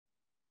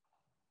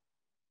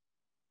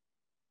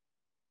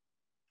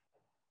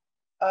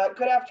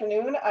Good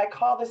afternoon. I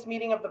call this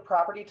meeting of the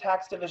Property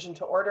Tax Division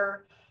to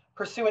order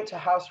pursuant to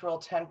House Rule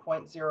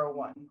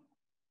 10.01.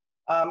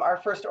 Our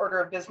first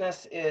order of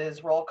business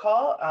is roll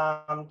call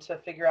to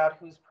figure out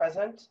who's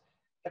present.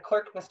 The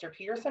clerk, Mr.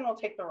 Peterson, will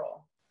take the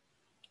roll.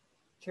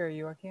 Chair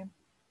Youakim.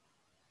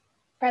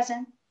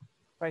 Present.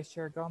 Vice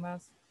Chair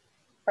Gomez.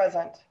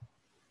 Present.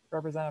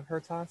 Representative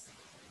Hertas.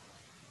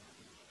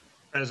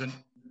 Present.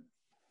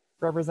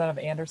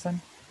 Representative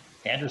Anderson.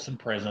 Anderson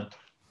present.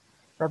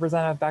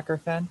 Representative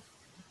Becker-Finn.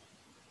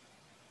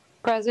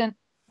 Present.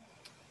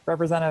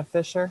 Representative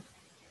Fischer.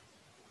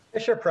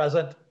 Fischer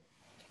present.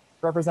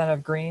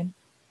 Representative Green.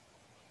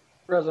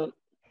 Present.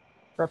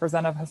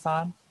 Representative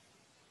Hassan.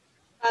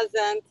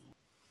 Present.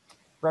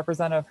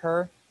 Representative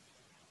Herr.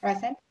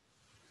 Present.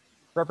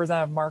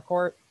 Representative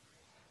Marquardt.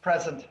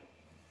 Present.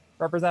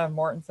 Representative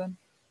Mortensen.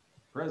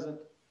 Present.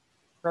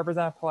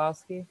 Representative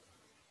Pulowski.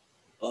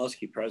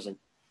 Pulowski present.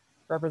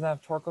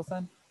 Representative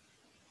Torkelson.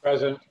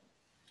 Present.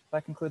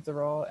 That concludes the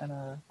roll, and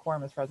a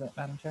quorum is present,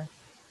 Madam Chair.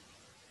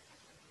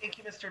 Thank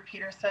you, Mr.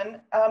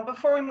 Peterson.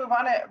 Before we move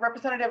on,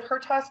 Representative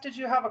Hertas, did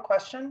you have a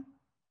question?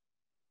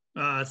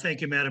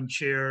 Thank you, Madam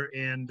Chair.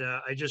 And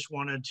I just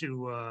wanted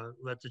to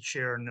let the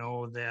chair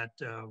know that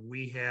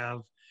we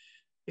have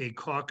a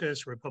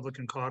caucus,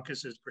 Republican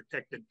caucus is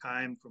protected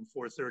time from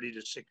 4:30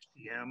 to 6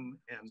 p.m.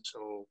 And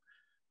so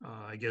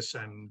I guess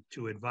I'm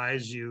to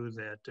advise you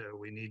that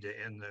we need to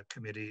end the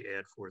committee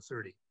at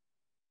 4:30.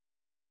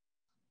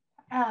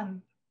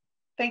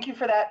 Thank you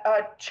for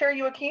that. Chair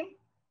Youakim?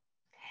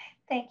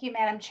 Thank you,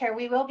 Madam Chair.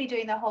 We will be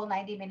doing the whole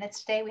 90 minutes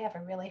today. We have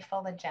a really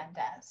full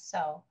agenda.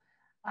 So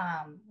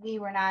we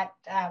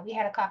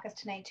had a caucus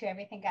tonight too.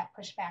 Everything got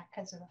pushed back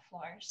because of the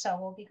floor. So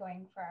we'll be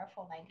going for our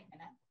full 90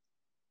 minutes.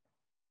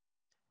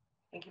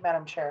 Thank you,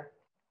 Madam Chair.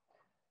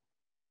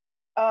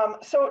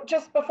 So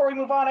just before we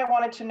move on, I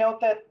wanted to note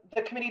that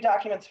the committee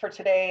documents for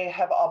today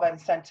have all been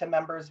sent to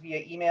members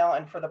via email,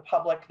 and for the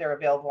public, they're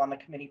available on the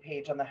committee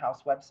page on the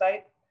House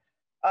website.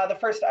 The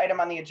first item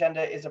on the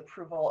agenda is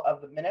approval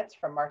of the minutes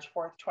from March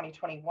 4th,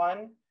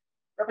 2021.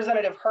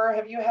 Representative Herr,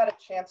 have you had a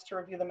chance to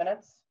review the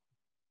minutes?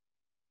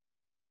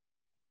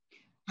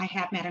 I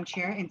have, Madam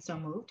Chair, and so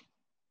moved.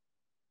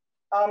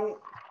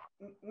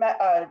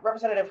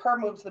 Representative Herr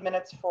moves the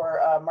minutes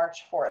for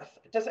March 4th.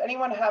 Does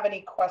anyone have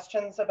any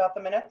questions about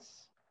the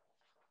minutes?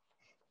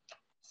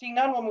 Seeing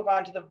none, we'll move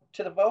on to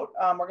the vote.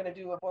 We're going to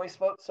do a voice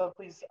vote, so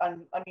please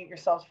unmute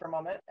yourselves for a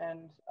moment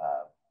and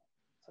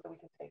so that we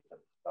can take the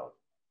vote.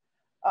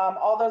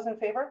 All those in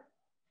favor?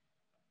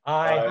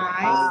 Aye.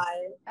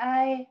 Aye.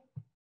 Aye.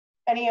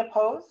 Any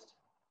opposed?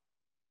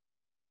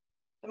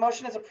 The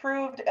motion is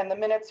approved and the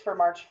minutes for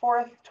March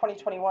 4th,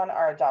 2021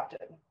 are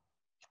adopted.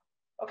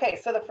 Okay,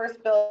 so the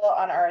first bill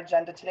on our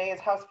agenda today is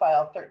House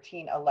File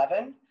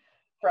 1311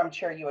 from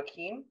Chair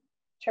Youakim.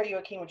 Chair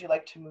Youakim, would you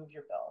like to move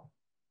your bill?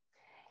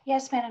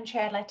 Yes, Madam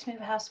Chair, I'd like to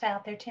move House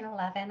File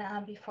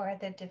 1311 before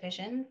the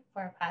division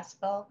for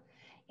possible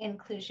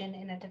inclusion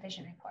in a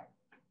division report.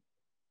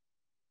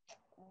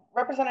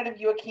 Representative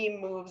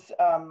Youakim moves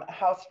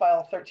House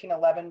File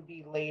 1311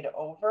 be laid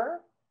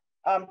over.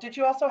 Did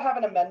you also have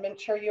an amendment,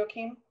 Chair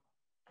Youakim?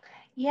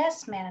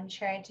 Yes, Madam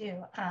Chair, I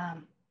do.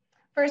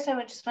 First, I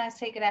would just want to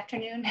say good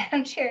afternoon,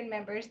 Madam Chair and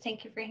members.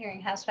 Thank you for hearing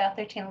House File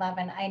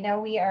 1311. I know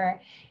we are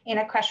in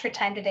a crush for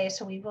time today,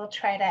 so we will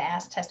try to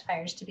ask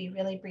testifiers to be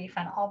really brief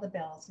on all the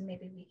bills, and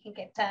maybe we can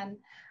get done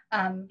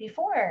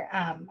before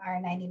our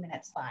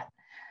 90-minute slot.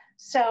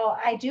 So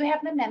I do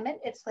have an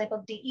amendment. It's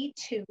labeled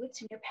DE2.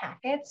 It's in your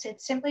packets.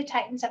 It simply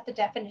tightens up the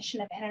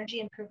definition of energy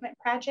improvement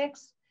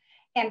projects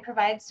and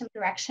provides some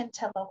direction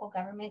to local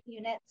government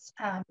units.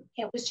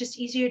 It was just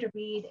easier to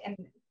read and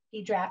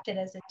be drafted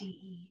as a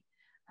DE.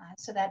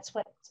 So that's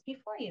what's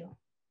before you.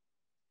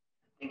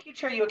 Thank you,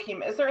 Chair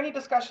Youakim. Is there any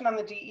discussion on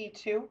the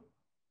DE2?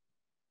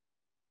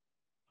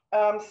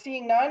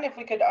 Seeing none, if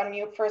we could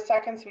unmute for a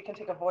second so we can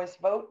take a voice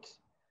vote.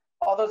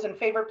 All those in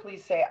favor,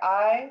 please say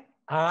aye.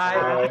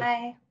 Aye.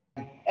 Aye.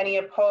 Any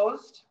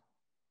opposed?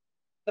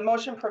 The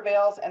motion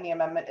prevails and the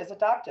amendment is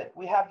adopted.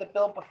 We have the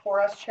bill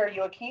before us, Chair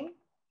Youakim,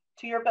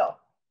 to your bill.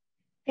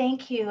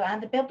 Thank you.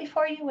 The bill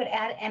before you would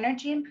add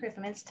energy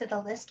improvements to the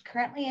list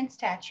currently in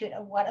statute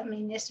of what a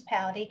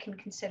municipality can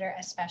consider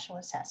a special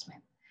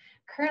assessment.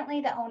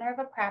 Currently, the owner of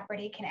a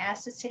property can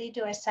ask the city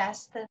to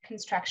assess the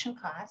construction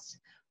costs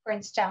for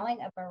installing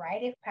a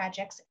variety of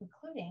projects,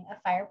 including a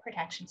fire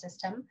protection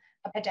system,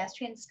 a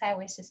pedestrian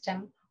skyway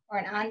system, or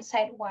an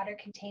on-site water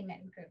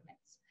containment improvements.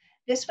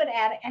 This would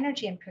add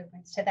energy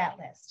improvements to that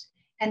list.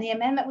 And the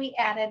amendment we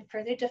added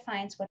further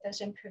defines what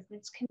those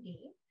improvements can be.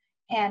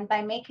 And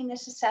by making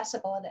this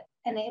accessible, it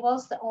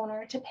enables the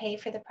owner to pay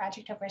for the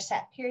project over a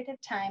set period of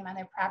time on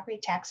their property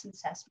tax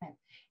assessment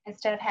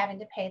instead of having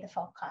to pay the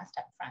full cost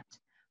up front.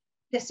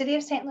 The City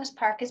of St. Louis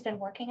Park has been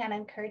working on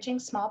encouraging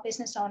small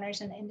business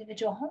owners and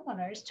individual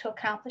homeowners to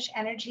accomplish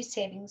energy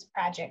savings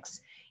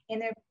projects in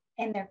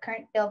their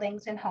current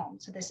buildings and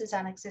homes. So this is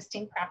on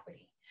existing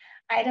property.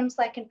 Items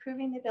like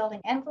improving the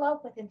building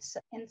envelope with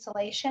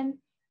insulation,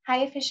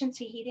 high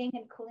efficiency heating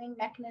and cooling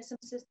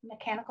mechanisms,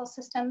 mechanical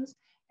systems,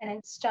 and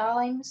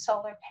installing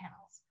solar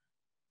panels.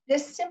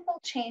 This simple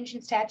change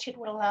in statute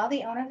would allow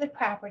the owner of the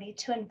property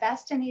to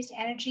invest in these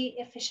energy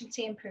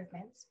efficiency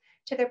improvements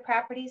to their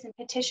properties and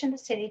petition the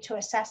city to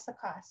assess the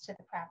cost to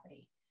the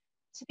property.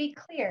 To be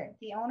clear,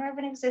 the owner of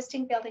an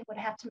existing building would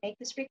have to make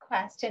this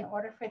request in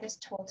order for this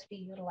tool to be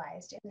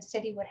utilized, and the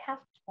city would have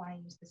to want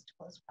to use this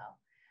tool as well.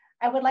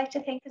 I would like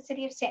to thank the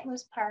City of St.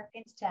 Louis Park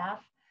and staff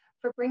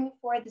for bringing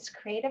forward this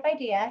creative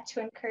idea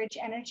to encourage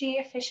energy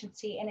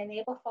efficiency and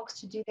enable folks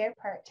to do their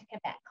part to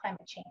combat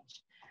climate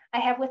change. I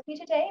have with me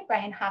today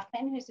Brian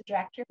Hoffman, who's the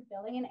Director of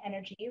Building and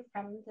Energy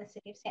from the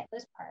City of St.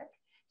 Louis Park,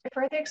 to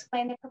further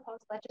explain the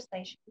proposed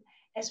legislation,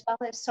 as well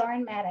as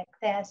Soren Maddock,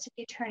 the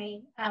City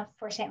Attorney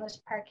for St. Louis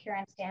Park, here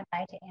on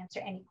standby to answer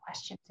any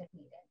questions if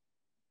needed.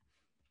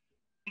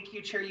 Thank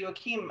you, Chair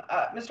Youakim.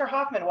 Mr.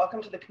 Hoffman,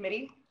 welcome to the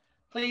committee.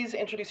 Please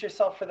introduce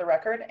yourself for the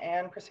record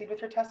and proceed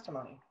with your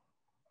testimony.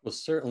 Well,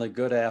 certainly.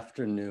 Good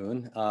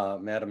afternoon,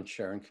 Madam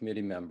Chair and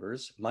committee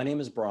members. My name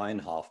is Brian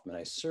Hoffman.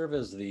 I serve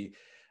as the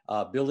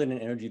Building and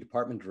Energy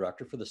Department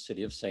Director for the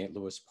City of St.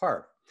 Louis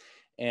Park.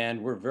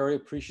 And we're very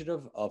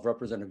appreciative of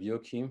Representative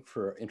Youakim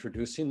for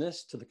introducing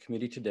this to the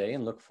committee today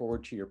and look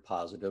forward to your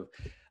positive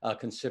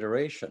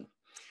consideration.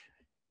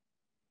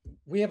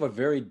 We have a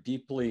very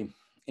deeply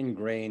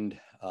ingrained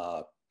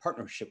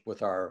partnership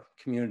with our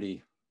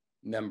community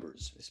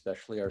members,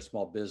 especially our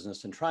small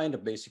business, and trying to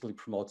basically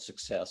promote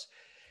success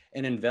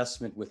and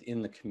investment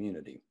within the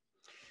community.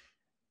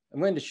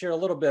 I'm going to share a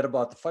little bit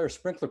about the fire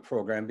sprinkler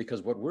program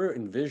because what we're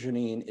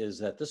envisioning is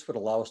that this would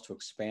allow us to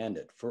expand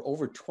it. For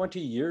over 20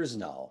 years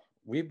now,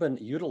 we've been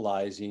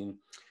utilizing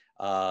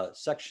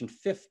Section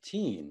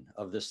 15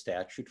 of this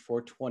statute,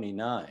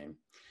 429,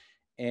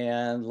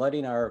 and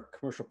letting our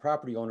commercial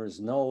property owners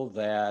know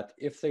that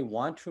if they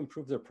want to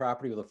improve their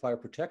property with a fire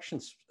protection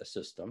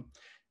system,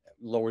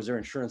 lowers their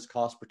insurance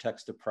costs,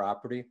 protects their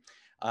property,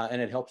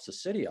 and it helps the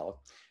city out,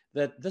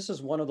 that this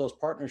is one of those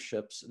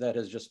partnerships that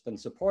has just been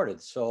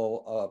supported.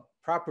 So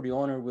a property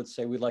owner would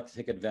say, we'd like to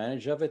take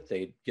advantage of it.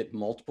 They get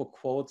multiple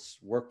quotes,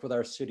 work with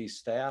our city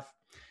staff.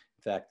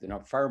 In fact,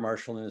 fire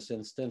marshal in this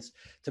instance,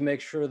 to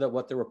make sure that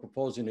what they were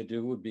proposing to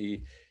do would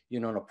be,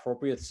 an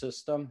appropriate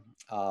system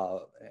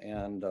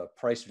and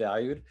price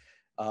valued.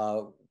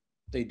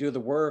 They do the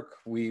work,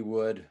 we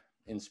would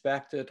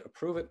inspect it,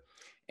 approve it,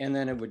 and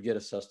then it would get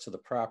assessed to the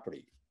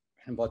property.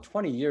 In about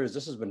 20 years,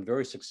 this has been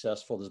very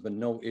successful. There's been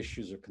no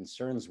issues or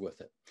concerns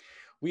with it.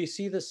 We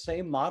see the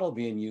same model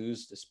being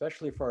used,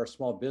 especially for our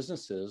small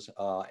businesses,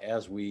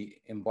 as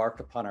we embark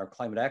upon our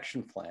climate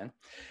action plan,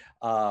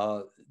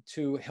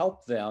 to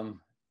help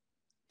them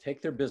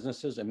take their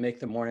businesses and make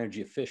them more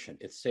energy efficient.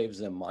 It saves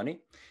them money,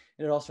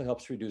 and it also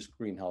helps reduce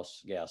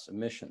greenhouse gas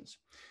emissions.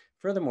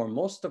 Furthermore,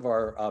 most of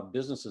our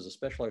businesses,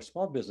 especially our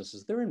small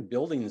businesses, they're in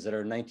buildings that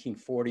are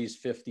 1940s,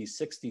 50s,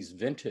 60s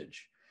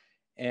vintage.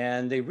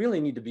 And they really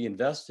need to be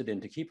invested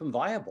in to keep them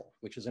viable,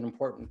 which is an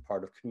important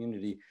part of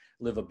community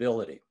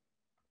livability.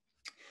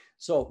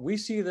 So we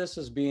see this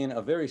as being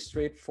a very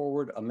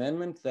straightforward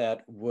amendment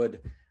that would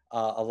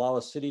allow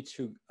a city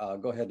to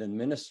go ahead and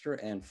administer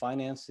and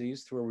finance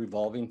these through a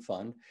revolving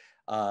fund,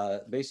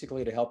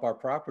 basically to help our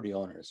property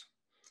owners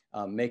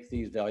make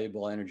these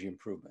valuable energy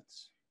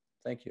improvements.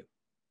 Thank you.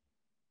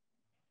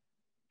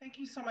 Thank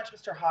you so much,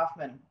 Mr.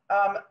 Hoffman.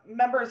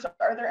 Members,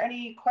 are there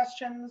any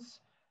questions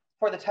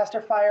for the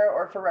testifier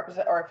or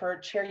for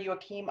Chair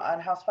Youakim on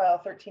House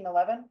File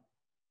 1311?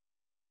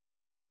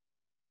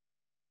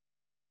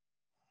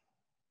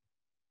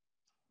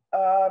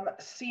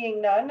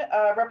 Seeing none,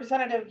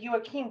 Representative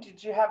Youakim,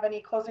 did you have any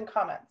closing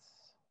comments?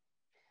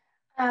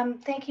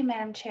 Thank you,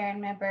 Madam Chair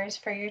and members,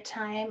 for your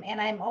time,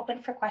 and I'm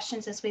open for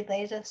questions as we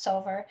lay this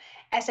over.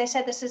 As I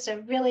said, this is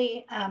a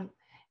really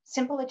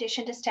simple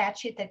addition to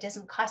statute that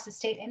doesn't cost the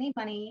state any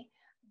money,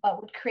 but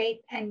would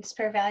create and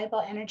spur valuable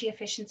energy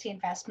efficiency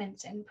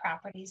investments in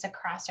properties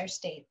across our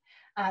state.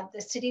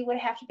 The city would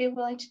have to be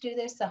willing to do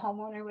this, the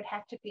homeowner would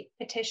have to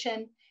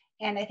petition,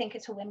 and I think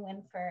it's a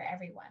win-win for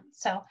everyone.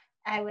 So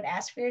I would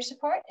ask for your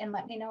support and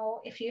let me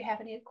know if you have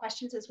any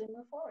questions as we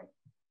move forward.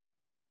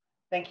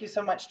 Thank you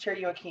so much, Chair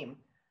Youakim.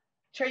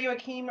 Chair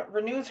Youakim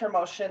renews her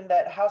motion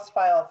that House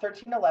File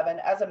 1311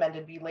 as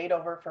amended be laid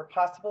over for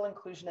possible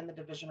inclusion in the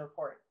division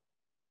report.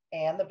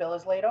 And the bill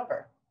is laid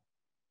over.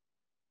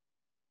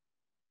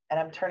 And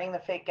I'm turning the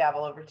fake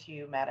gavel over to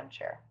you, Madam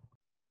Chair.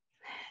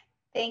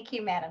 Thank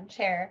you, Madam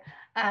Chair.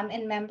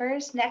 And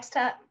members, next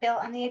up bill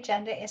on the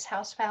agenda is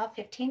House File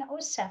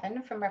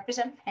 1507 from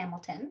Representative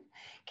Hamilton.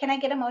 Can I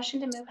get a motion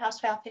to move House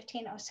File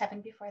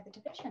 1507 before the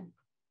division?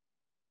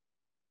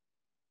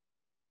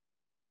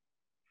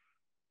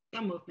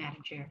 So moved,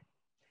 Madam Chair.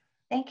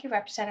 Thank you,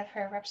 Representative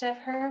Herr.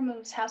 Representative Herr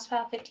moves House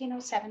File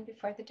 1507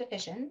 before the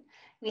division.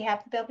 We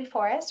have the bill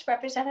before us.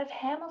 Representative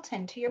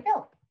Hamilton, to your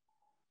bill.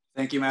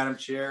 Thank you, Madam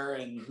Chair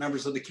and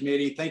members of the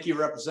committee. Thank you,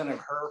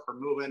 Representative Herr, for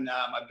moving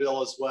my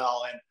bill as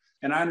well.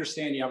 And I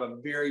understand you have a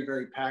very,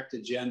 very packed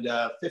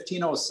agenda.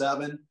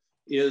 1507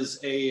 is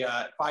a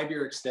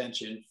 5-year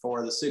extension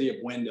for the city of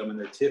Windham and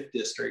their TIF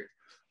district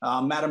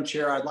Madam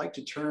Chair, I'd like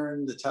to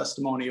turn the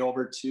testimony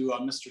over to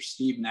Mr.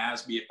 Steve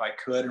Nasby, if I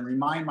could, and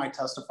remind my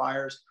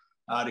testifiers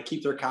to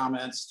keep their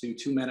comments to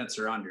 2 minutes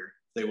or under,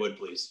 if they would,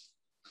 please.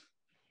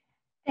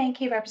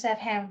 Thank you,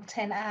 Representative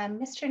Hamilton.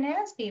 Mr.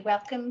 Nasby,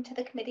 welcome to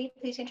the committee.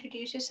 Please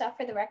introduce yourself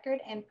for the record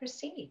and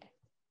proceed.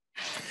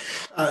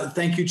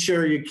 Thank you,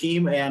 Chair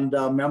Youakim and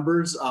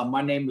members.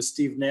 My name is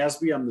Steve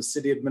Nasby. I'm the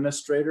City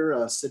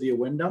Administrator, City of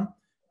Windham.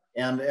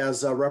 And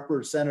as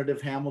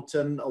Representative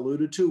Hamilton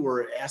alluded to,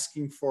 we're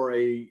asking for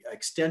an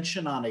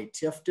extension on a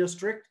TIF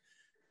district.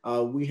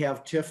 We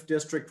have TIF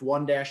District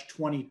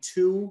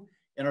 1-22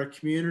 in our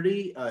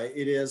community.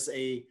 It is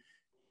a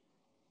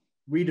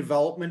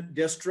redevelopment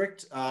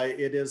district.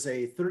 It is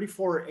a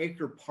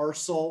 34-acre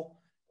parcel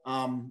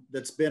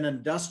that's been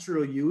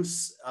industrial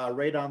use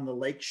right on the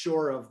lake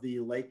shore of the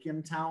lake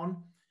in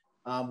town.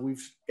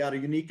 We've got a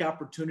unique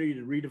opportunity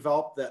to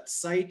redevelop that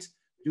site,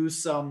 do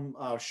some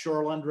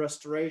shoreline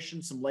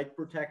restoration, some lake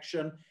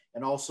protection,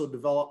 and also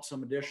develop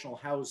some additional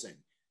housing.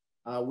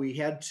 We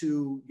had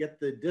to get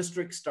the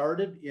district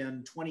started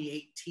in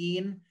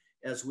 2018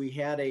 as we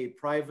had a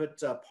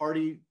private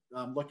party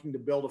looking to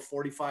build a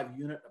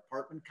 45-unit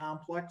apartment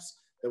complex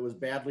that was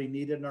badly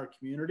needed in our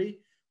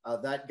community.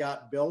 That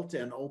got built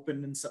and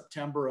opened in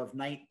September of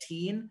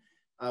 19.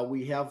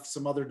 We have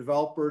some other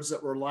developers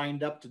that were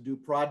lined up to do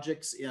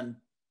projects in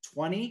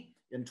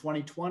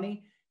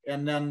 2020.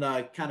 And then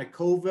kind of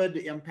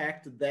COVID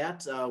impacted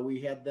that.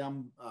 We had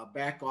them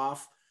back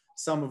off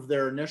some of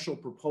their initial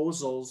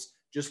proposals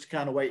just to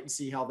kind of wait and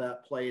see how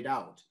that played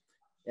out.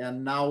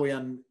 And now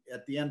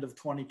at the end of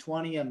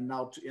 2020 and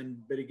now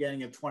in the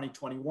beginning of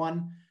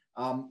 2021,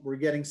 we're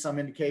getting some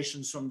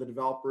indications from the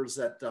developers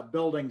that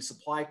building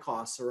supply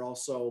costs are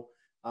also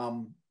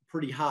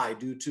pretty high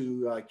due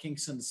to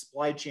kinks in the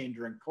supply chain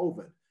during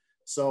COVID.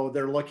 So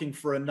they're looking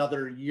for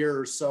another year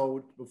or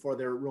so before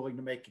they're willing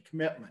to make a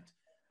commitment.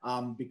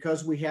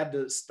 Because we had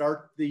to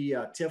start the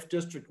TIF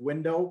district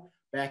window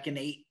back in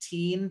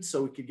 18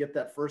 so we could get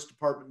that first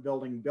apartment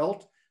building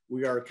built,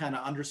 we are kind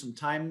of under some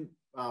time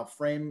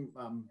frame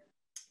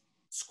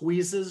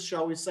squeezes,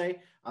 shall we say,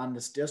 on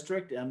this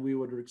district. And we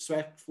would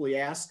respectfully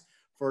ask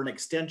for an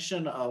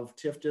extension of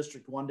TIF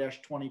district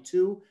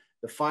 1-22,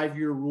 the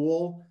 5-year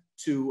rule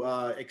to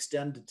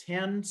extend to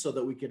 10 so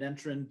that we could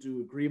enter into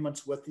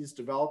agreements with these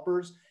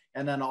developers.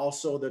 And then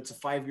also that's a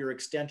 5-year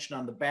extension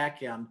on the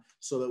back end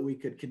so that we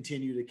could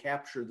continue to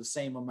capture the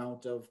same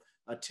amount of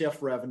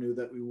TIF revenue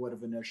that we would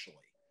have initially.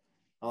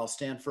 I'll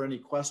stand for any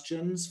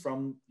questions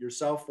from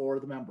yourself or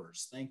the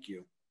members. Thank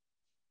you.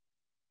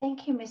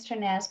 Thank you, Mr.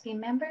 Nasby.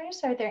 Members,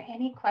 are there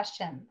any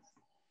questions?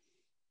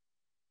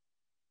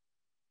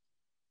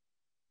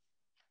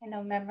 I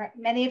know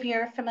many of you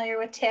are familiar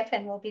with TIF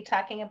and we'll be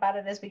talking about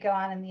it as we go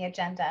on in the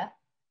agenda.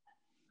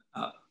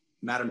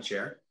 Madam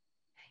Chair.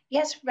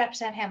 Yes,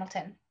 Representative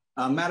Hamilton.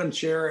 Madam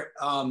Chair,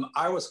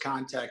 I was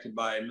contacted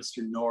by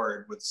Mr.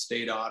 Nord with the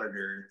state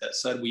auditor that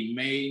said we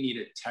may need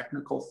a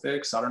technical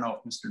fix. I don't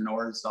know if Mr.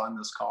 Nord is on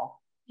this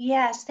call.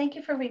 Yes, thank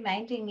you for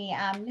reminding me.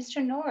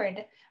 Mr.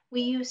 Nord, will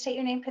you state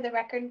your name for the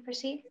record and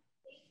proceed?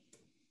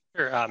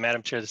 Sure,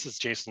 Madam Chair, this is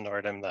Jason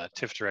Nord. I'm the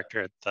TIF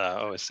director at the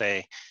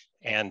OSA.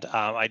 And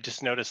I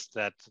just noticed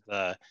that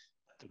the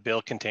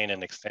bill contained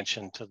an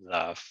extension to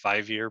the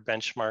 5-year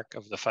benchmark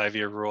of the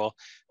 5-year rule,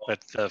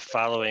 but the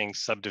following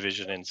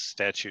subdivision in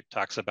statute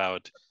talks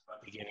about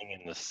beginning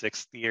in the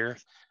 6th year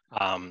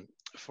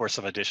for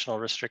some additional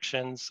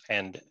restrictions.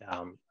 And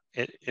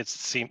it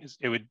seems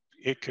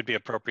it could be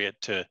appropriate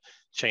to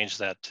change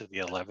that to the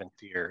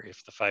 11th year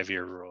if the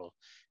 5-year rule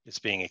is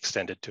being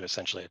extended to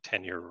essentially a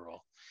 10-year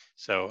rule.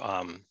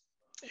 So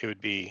it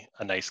would be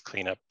a nice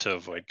cleanup to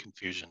avoid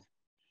confusion.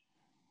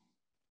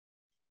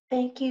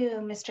 Thank you,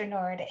 Mr.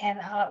 Nord, and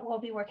we'll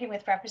be working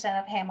with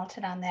Representative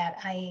Hamilton on that.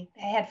 I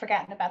had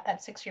forgotten about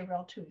that 6-year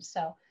rule too.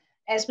 So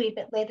as we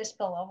lay this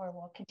bill over,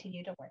 we'll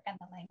continue to work on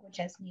the language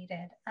as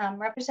needed.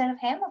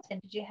 Representative Hamilton,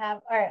 did you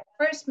have, all right,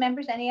 first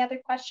members, any other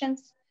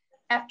questions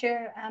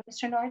after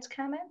Mr. Nord's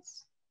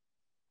comments?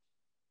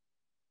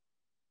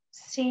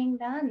 Seeing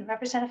none,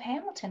 Representative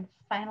Hamilton,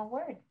 final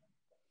word.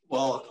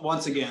 Well,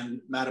 once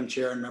again, Madam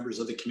Chair and members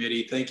of the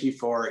committee, thank you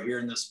for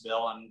hearing this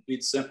bill, and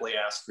we'd simply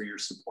ask for your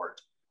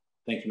support.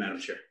 Thank you, Madam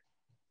Chair.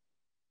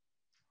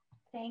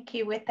 Thank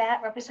you. With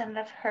that,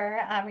 Representative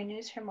Herr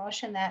renews her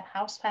motion that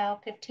House File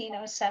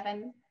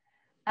 1507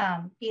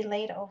 be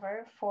laid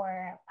over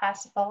for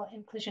possible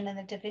inclusion in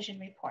the division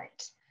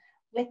report.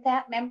 With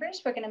that,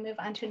 members, we're going to move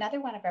on to another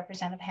one of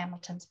Representative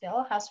Hamilton's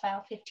bill, House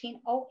File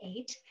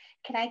 1508.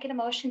 Can I get a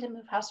motion to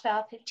move House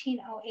File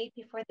 1508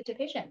 before the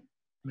division?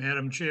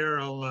 Madam Chair,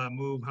 I'll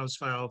move House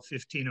File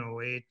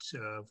 1508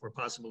 for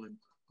possible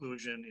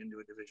inclusion into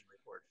a division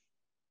report.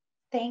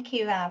 Thank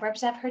you.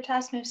 Representative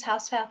Hertaus moves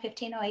House File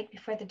 1508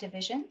 before the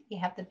division. You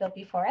have the bill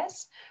before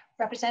us.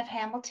 Representative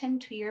Hamilton,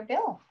 to your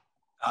bill.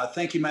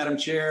 Thank you, Madam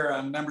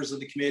Chair. Members of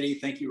the committee,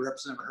 thank you,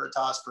 Representative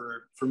Hertaus,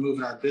 for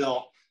moving our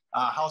bill.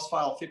 House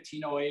File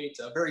 1508,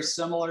 very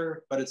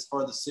similar, but it's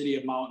for the city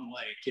of Mountain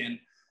Lake. And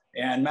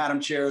And Madam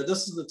Chair,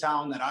 this is the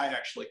town that I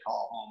actually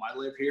call home. I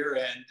live here,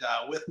 and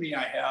with me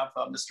I have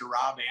Mr.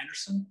 Rob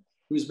Anderson,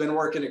 who's been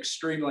working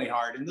extremely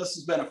hard. And this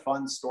has been a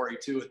fun story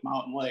too with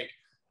Mountain Lake.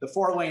 The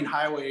 4-lane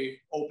highway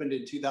opened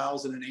in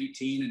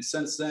 2018, and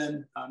since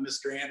then,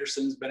 Mr.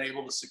 Anderson's been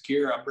able to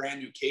secure a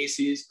brand new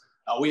Casey's.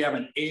 We have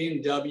an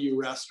A&W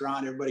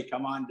restaurant. Everybody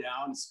come on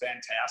down. It's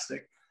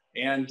fantastic.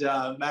 And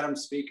Madam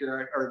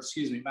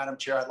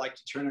Chair, I'd like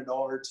to turn it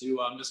over to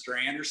Mr.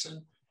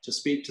 Anderson to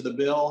speak to the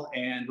bill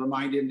and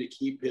remind him to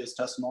keep his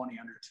testimony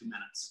under 2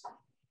 minutes.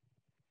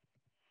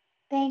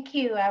 Thank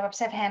you,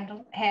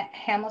 Representative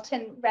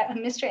Hamilton.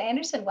 Mr.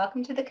 Anderson,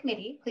 welcome to the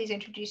committee. Please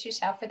introduce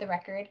yourself for the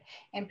record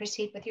and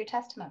proceed with your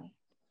testimony.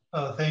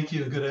 Thank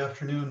you. Good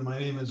afternoon. My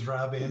name is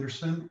Rob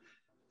Anderson.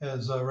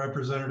 As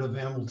Representative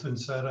Hamilton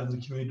said, I'm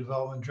the Community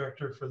Development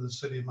Director for the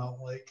City of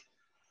Mountain Lake.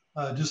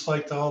 Just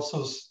like to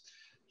also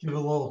give a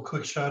little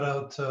quick shout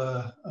out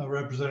to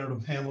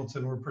Representative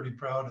Hamilton. We're pretty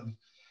proud of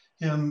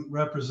him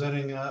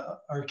representing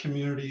our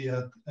community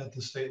at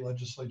the state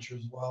legislature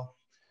as well.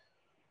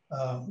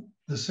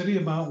 The City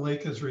of Mountain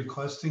Lake is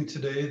requesting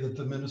today that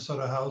the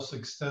Minnesota House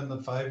extend the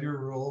 5-year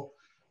rule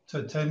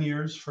to 10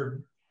 years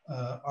for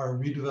our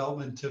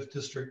redevelopment TIF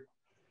District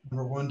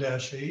number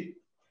 1-8.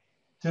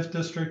 TIF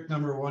District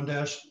number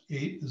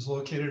 1-8 is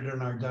located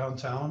in our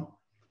downtown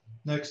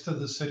next to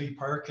the city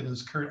park and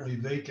is currently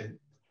vacant.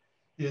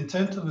 The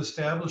intent of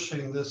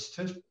establishing this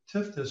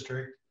TIF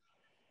district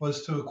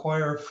was to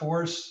acquire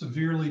 4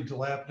 severely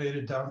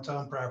dilapidated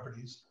downtown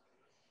properties,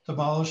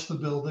 demolish the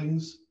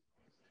buildings,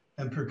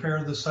 and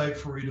prepare the site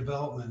for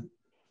redevelopment.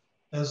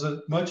 As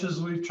much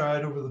as we've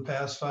tried over the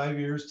past 5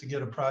 years to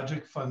get a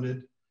project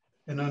funded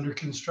and under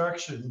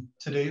construction,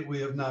 to date we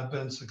have not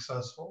been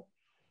successful.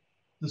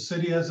 The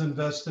city has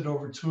invested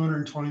over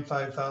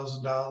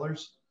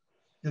 $225,000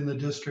 in the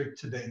district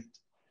to date.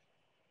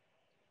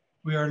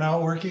 We are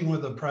now working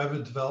with a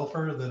private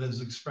developer that has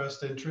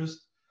expressed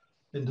interest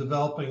in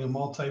developing a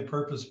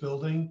multi-purpose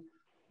building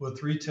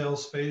with retail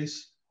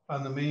space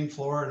on the main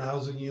floor and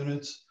housing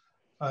units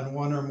on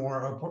 1 or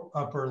more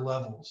upper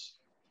levels.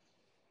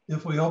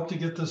 If we hope to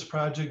get this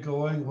project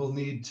going, we'll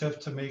need TIF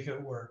to make it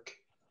work.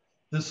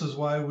 This is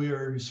why we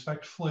are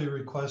respectfully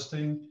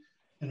requesting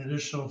an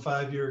additional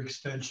 5-year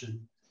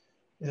extension.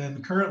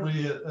 And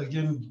currently,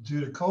 again,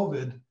 due to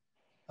COVID,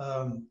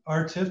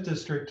 our TIF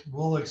district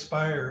will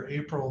expire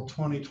April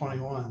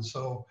 2021.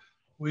 So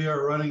we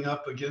are running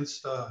up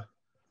against a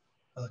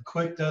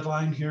quick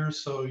deadline here.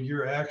 So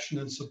your action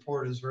and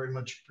support is very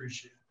much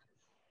appreciated.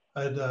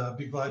 I'd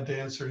be glad to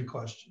answer any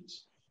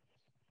questions.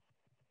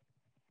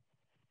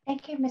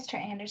 Thank you, Mr.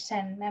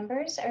 Anderson.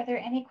 Members, are there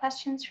any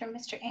questions from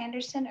Mr.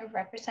 Anderson or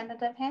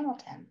Representative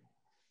Hamilton?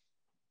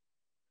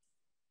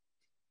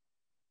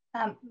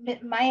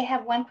 I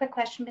have one quick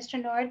question,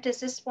 Mr. Nord. Does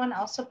this one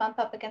also bump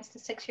up against the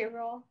 6-year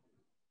rule?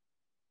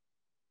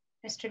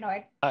 Mr.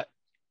 Nord,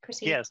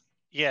 proceed.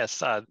 Yes.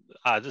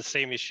 The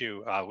same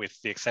issue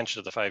with the extension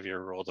of the 5-year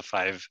rule. The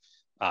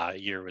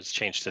 5-year was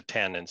changed to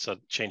 10, and so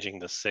changing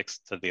the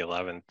 6th to the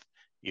 11th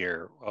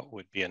year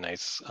would be a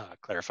nice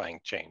clarifying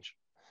change.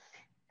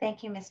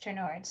 Thank you, Mr.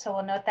 Nord. So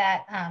we'll note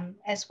that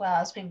as well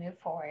as we move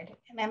forward.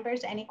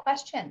 Members, any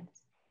questions?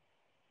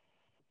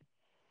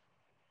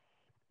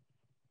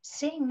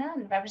 Seeing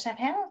none,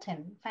 Representative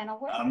Hamilton, final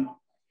word.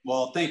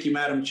 Well, thank you,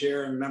 Madam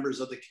Chair and members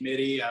of the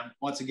committee.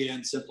 Once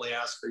again, simply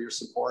ask for your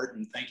support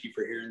and thank you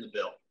for hearing the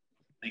bill.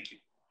 Thank you.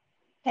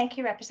 Thank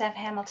you, Representative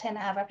Hamilton.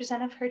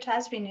 Representative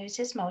Hertaz renews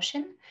his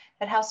motion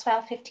that House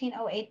File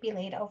 1508 be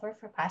laid over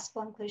for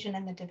possible inclusion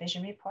in the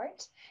division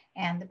report,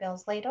 and the bill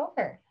is laid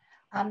over.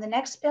 The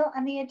next bill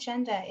on the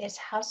agenda is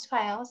House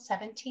File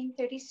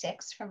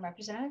 1736 from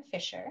Representative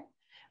Fischer.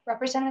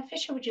 Representative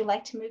Fischer, would you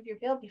like to move your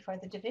bill before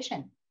the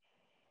division?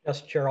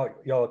 Yes, Chair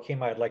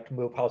Youakim, I'd like to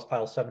move House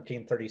File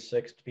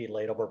 1736 to be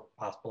laid over for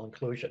possible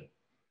inclusion.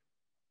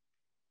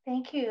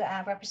 Thank you,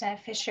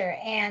 Representative Fischer.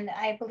 And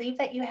I believe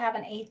that you have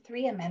an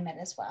A3 amendment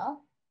as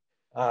well.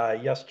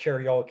 Yes, Chair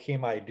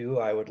Youakim, I do.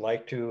 I would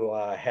like to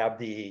have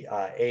the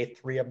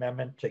A3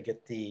 amendment to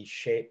get the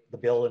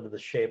bill into the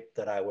shape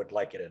that I would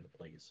like it in,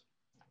 please.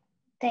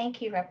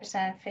 Thank you,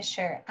 Representative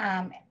Fischer.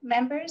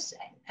 Members,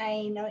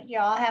 I know you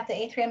all have the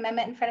A3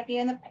 amendment in front of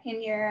you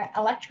in your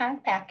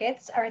electronic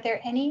packets. Are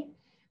there any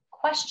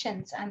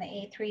questions on the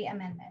A3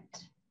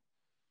 amendment?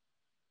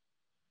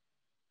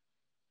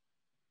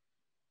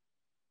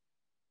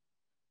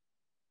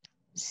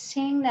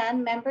 Seeing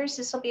none, members,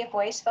 this will be a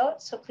voice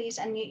vote, so please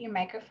unmute your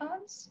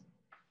microphones.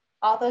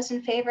 All those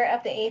in favor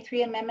of the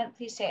A3 amendment,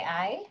 please say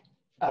aye.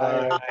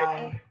 Aye.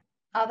 Aye.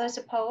 All those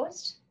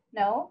opposed?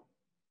 No.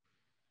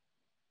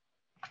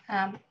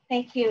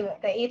 Thank you.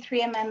 The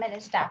A3 amendment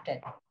is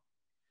adopted.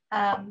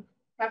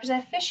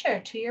 Representative Fischer,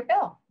 to your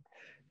bill.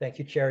 Thank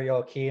you, Chair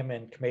Youakim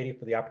and committee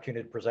for the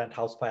opportunity to present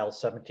House File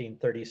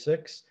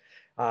 1736.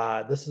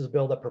 This is a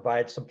bill that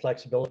provides some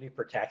flexibility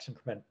for tax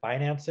increment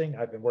financing.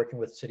 I've been working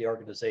with city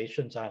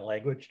organizations on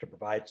language to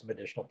provide some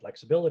additional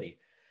flexibility.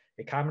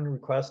 A common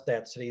request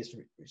that cities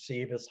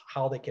receive is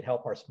how they can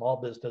help our small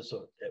business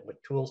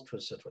with tools to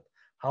assist with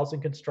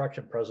housing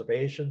construction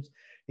preservations.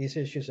 These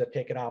issues have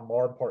taken on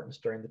more importance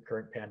during the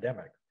current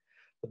pandemic.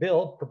 The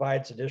bill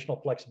provides additional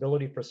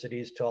flexibility for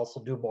cities to also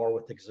do more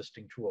with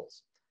existing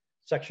tools.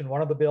 Section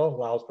 1 of the bill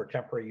allows for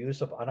temporary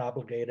use of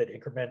unobligated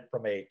increment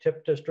from a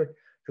TIF district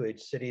to a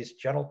city's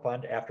general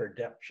fund after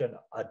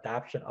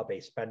adoption of a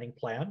spending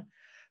plan.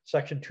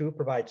 Section 2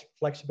 provides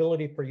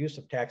flexibility for use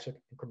of tax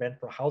increment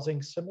for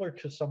housing similar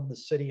to some of the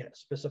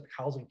city-specific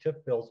housing TIF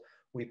bills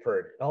we've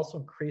heard. It also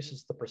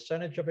increases the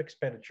percentage of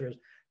expenditures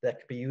that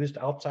can be used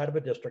outside of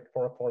a district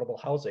for affordable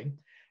housing.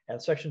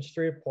 And sections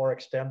 3 and 4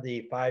 extend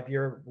the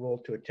 5-year rule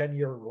to a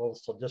 10-year rule,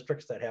 so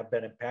districts that have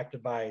been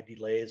impacted by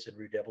delays in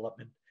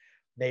redevelopment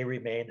may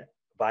remain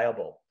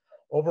viable.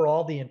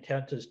 Overall, the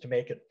intent is to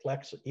make it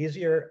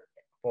easier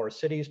for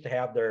cities to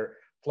have their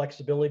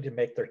flexibility to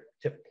make their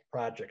TIF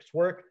projects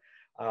work.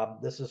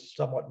 This is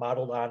somewhat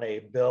modeled on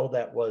a bill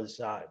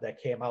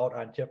that came out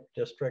on TIF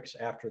districts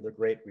after the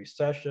Great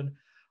Recession.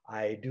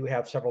 I do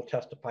have several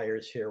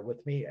testifiers here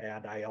with me,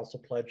 and I also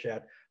pledge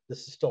that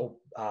this is still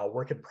a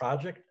work in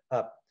project.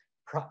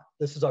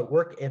 This is a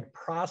work in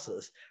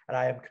process, and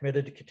I am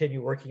committed to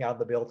continue working on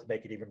the bill to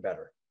make it even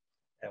better.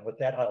 And with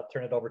that, I'll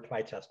turn it over to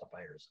my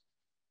testifiers.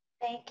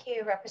 Thank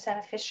you,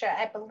 Representative Fischer.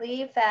 I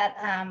believe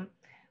that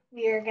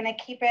we are going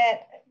to keep it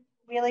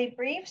really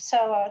brief.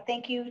 So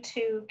thank you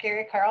to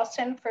Gary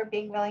Carlson for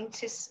being willing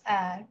to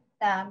turn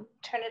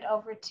it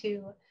over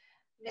to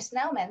Ms.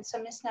 Nauman.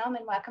 So Ms.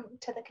 Nauman, welcome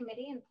to the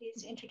committee, and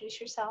please introduce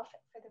yourself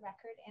for the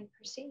record and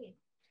proceed.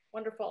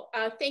 Wonderful.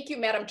 Thank you,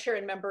 Madam Chair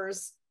and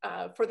members,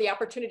 for the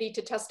opportunity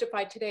to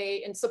testify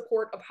today in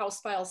support of House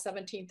File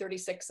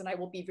 1736, and I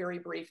will be very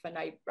brief, and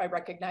I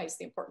recognize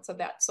the importance of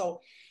that. So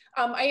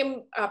I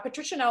am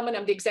Patricia Nauman.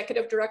 I'm the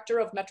Executive Director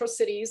of Metro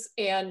Cities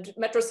and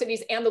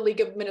the League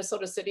of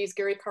Minnesota Cities.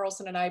 Gary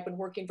Carlson and I have been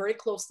working very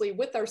closely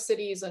with our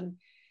cities and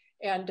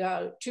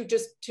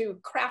to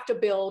craft a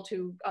bill,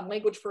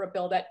 language for a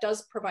bill that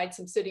does provide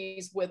some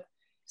cities with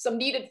some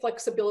needed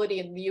flexibility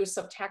in the use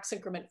of tax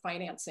increment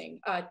financing.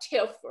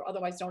 TIF, or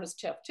otherwise known as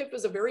TIF. TIF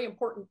is a very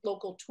important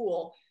local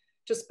tool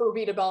to spur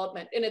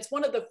redevelopment, and it's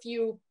one of the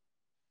few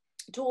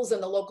tools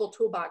in the local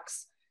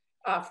toolbox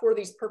for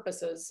these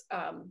purposes.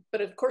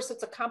 But of course,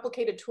 it's a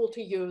complicated tool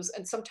to use,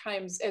 and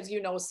sometimes, as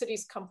you know,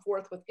 cities come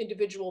forth with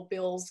individual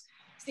bills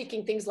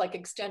seeking things like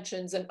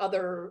extensions and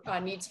other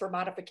needs for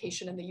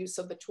modification in the use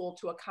of the tool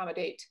to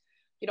accommodate,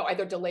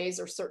 either delays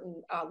or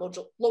certain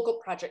local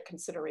project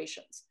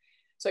considerations.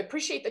 So I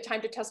appreciate the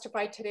time to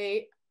testify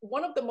today.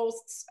 One of the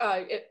most,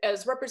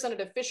 as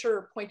Representative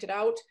Fischer pointed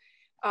out,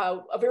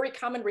 a very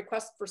common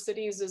request for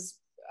cities is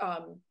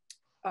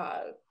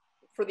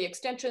for the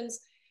extensions.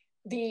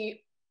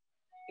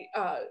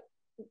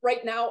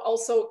 Right now,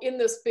 also in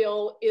this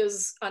bill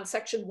is on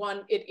Section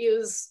 1, it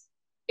is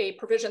a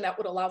provision that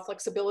would allow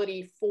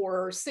flexibility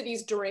for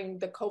cities during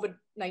the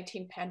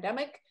COVID-19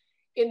 pandemic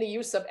in the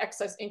use of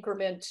excess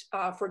increment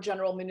for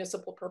general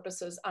municipal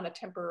purposes on a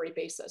temporary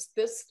basis.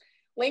 This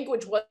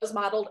language was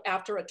modeled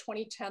after a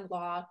 2010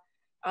 law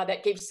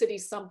that gave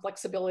cities some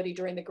flexibility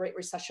during the Great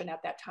Recession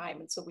at that time.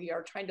 And so we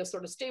are trying to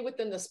sort of stay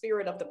within the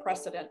spirit of the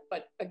precedent,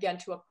 but again,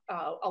 to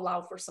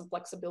allow for some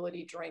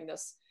flexibility during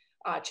this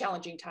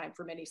challenging time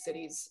for many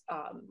cities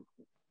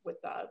with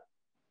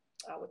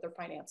their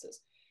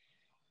finances.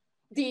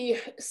 The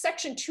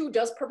Section 2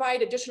 does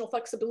provide additional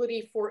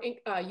flexibility for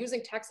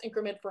using tax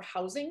increment for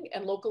housing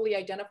and locally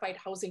identified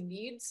housing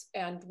needs.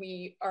 And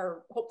we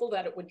are hopeful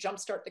that it would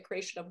jumpstart the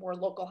creation of more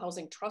local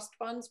housing trust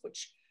funds,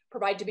 which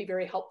provide to be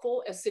very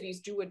helpful as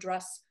cities do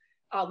address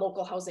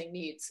local housing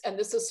needs. And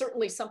this is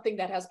certainly something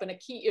that has been a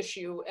key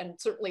issue and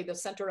certainly the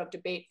center of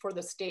debate for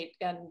the state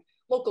and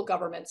local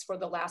governments for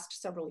the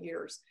last several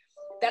years.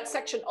 That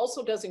section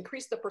also does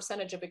increase the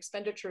percentage of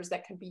expenditures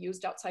that can be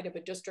used outside of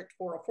a district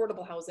for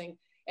affordable housing,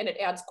 and it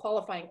adds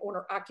qualifying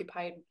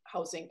owner-occupied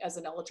housing as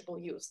an eligible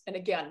use. And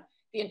again,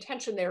 the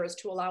intention there is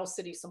to allow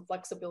cities some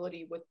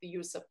flexibility with the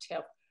use of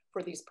TIF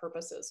for these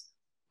purposes.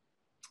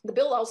 The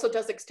bill also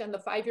does extend the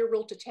 5-year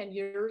rule to 10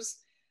 years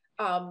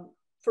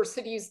for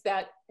cities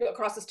that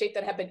across the state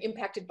that have been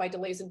impacted by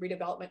delays in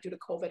redevelopment due to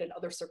COVID and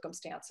other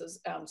circumstances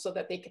so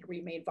that they can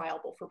remain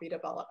viable for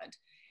redevelopment.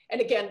 And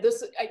again,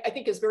 this I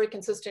think is very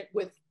consistent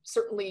with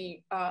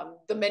certainly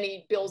the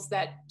many bills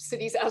that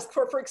cities ask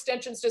for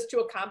extensions just to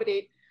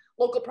accommodate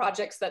local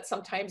projects that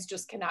sometimes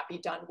just cannot be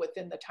done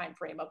within the time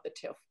frame of the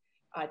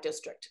TIF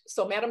district.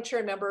 So Madam Chair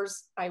and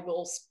members, I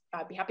will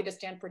be happy to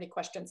stand for any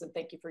questions, and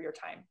thank you for your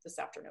time this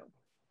afternoon.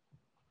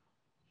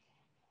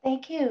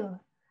 Thank you,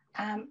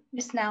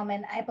 Ms.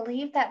 Nauman. I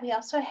believe that we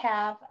also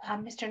have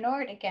Mr.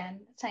 Nord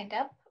again signed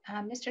up.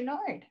 Mr.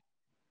 Nord.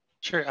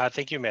 Sure,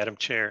 thank you, Madam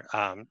Chair.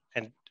 And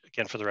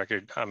again, for the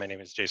record, my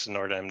name is Jason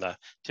Nord. I'm the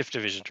TIF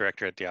Division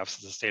Director at the Office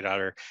of the State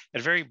Auditor.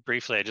 And very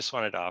briefly, I just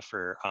wanted to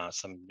offer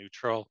some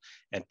neutral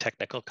and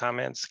technical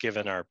comments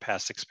given our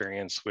past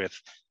experience with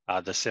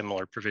the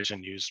similar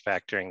provision used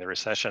back during the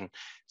recession.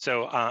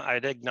 So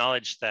I'd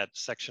acknowledge that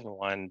Section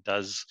 1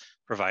 does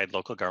provide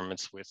local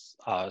governments with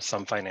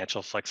some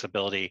financial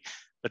flexibility,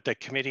 but the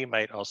committee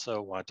might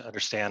also want to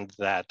understand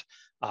that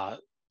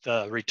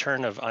the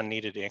return of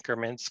unneeded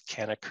increments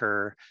can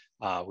occur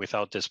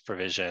without this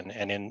provision.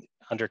 And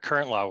under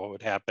current law, what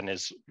would happen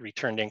is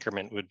returned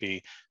increment would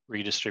be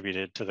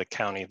redistributed to the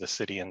county, the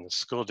city, and the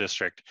school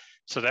district.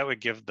 So that would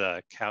give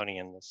the county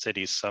and the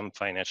city some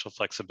financial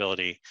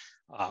flexibility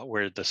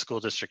where the school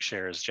district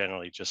share is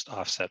generally just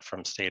offset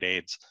from state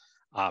aids.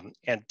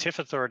 And TIF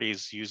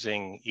authorities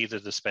using either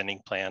the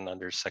spending plan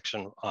under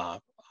section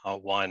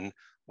 1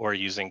 or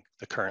using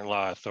the current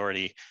law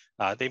authority,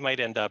 they might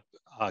end up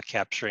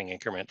capturing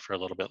increment for a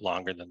little bit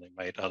longer than they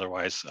might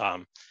otherwise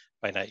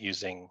by not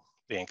using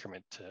the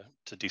increment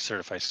to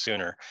decertify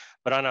sooner.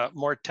 But on a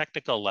more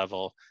technical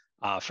level,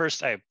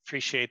 first, I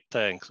appreciate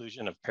the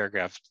inclusion of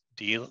paragraph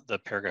D, the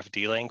paragraph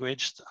D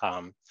language,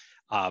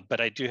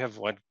 but I do have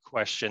one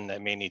question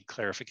that may need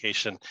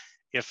clarification.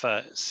 If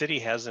a city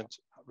hasn't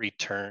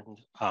returned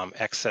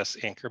excess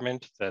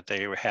increment that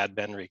they had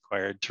been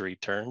required to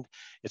return,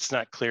 it's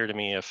not clear to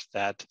me if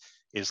that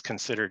is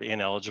considered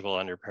ineligible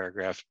under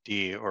paragraph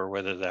D or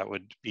whether that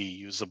would be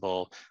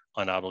usable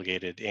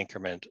unobligated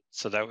increment.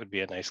 So that would be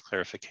a nice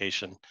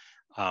clarification.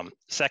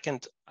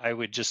 Second, I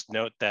would just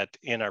note that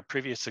in our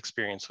previous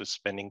experience with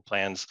spending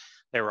plans,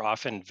 they were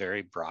often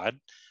very broad.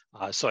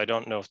 So I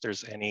don't know if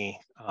there's any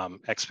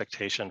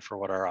expectation for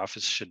what our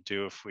office should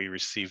do if we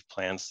receive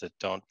plans that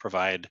don't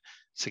provide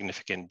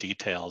significant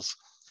details.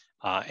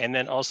 And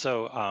then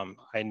also,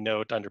 I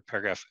note under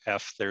paragraph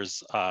F,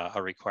 there's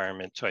a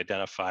requirement to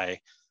identify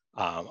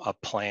a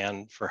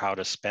plan for how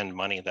to spend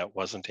money that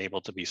wasn't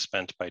able to be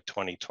spent by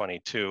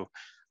 2022.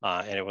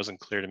 And it wasn't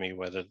clear to me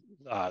whether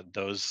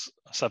those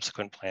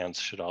subsequent plans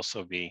should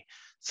also be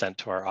sent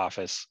to our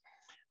office.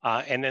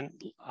 And then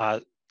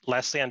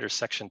lastly, under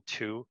section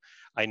 2,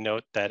 I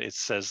note that it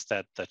says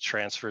that the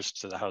transfers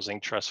to the housing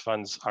trust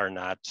funds are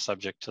not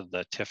subject to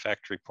the TIF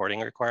Act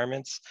reporting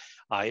requirements.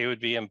 It would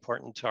be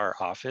important to our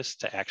office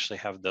to actually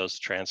have those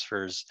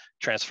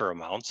transfer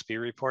amounts be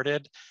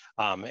reported.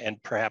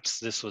 And perhaps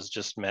this was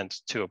just meant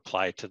to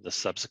apply to the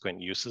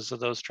subsequent uses of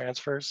those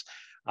transfers.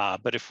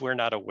 But if we're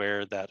not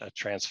aware that a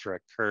transfer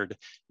occurred,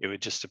 it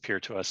would just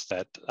appear to us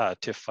that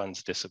TIF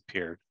funds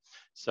disappeared.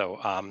 So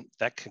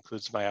that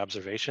concludes my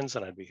observations,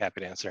 and I'd be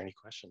happy to answer any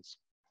questions.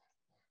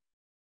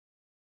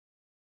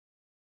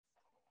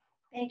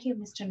 Thank you,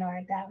 Mr.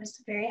 Nord. That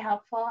was very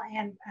helpful.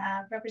 And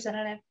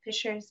Representative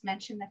Fischer has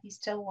mentioned that he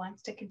still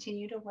wants to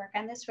continue to work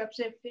on this.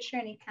 Representative Fischer,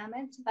 any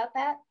comments about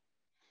that?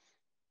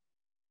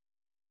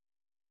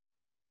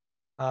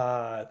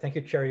 Thank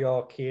you, Chair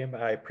Youakim.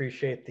 I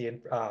appreciate the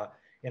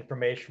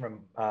information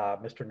from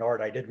Mr.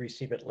 Nord. I did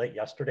receive it late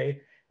yesterday,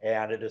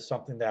 and it is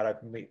something that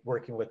I've been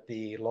working with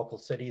the local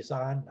cities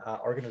on,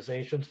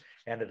 organizations,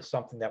 and it is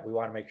something that we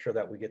want to make sure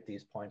that we get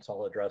these points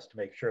all addressed to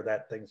make sure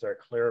that things are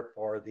clear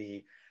for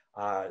the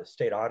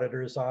state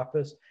auditor's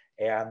office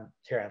and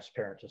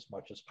transparent as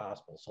much as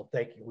possible. So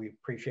thank you. We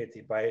appreciate the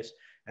advice.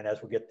 And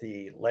as we get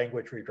the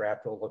language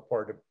redraft, we'll look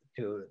forward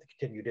to the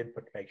continued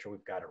input to make sure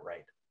we've got it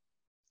right.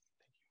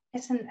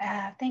 Yes, and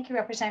thank you,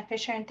 Representative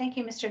Fischer, and thank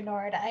you, Mr.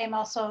 Nord. I am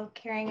also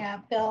carrying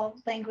a bill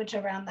language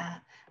around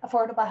the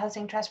Affordable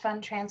Housing Trust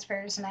Fund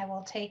transfers, and I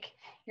will take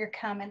your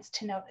comments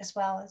to note as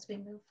well as we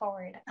move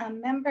forward.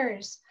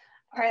 Members,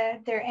 are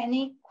there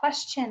any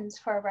questions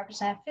for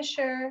Representative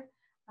Fischer,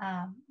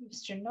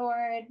 Mr.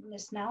 Nord,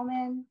 Ms.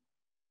 Nauman?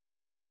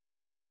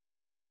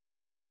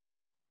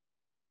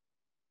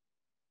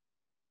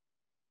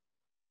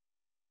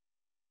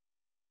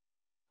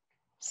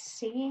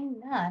 Seeing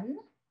none.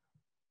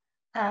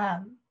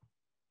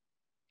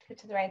 Get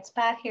to the right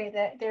spot here.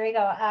 There we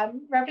go.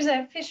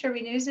 Representative Fischer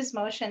renews his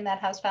motion that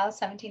House File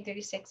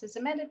 1736 is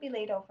amended be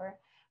laid over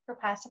for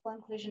possible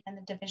inclusion in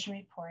the division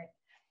report.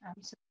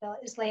 So the bill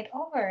is laid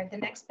over. The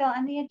next bill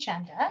on the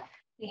agenda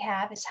we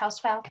have is House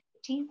File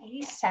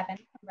 1587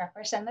 from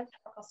Representative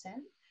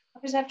Torkelson.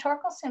 Representative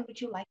Torkelson,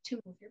 would you like to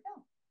move your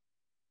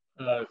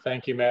bill?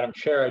 Thank you, Madam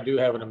Chair. I do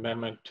have an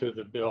amendment to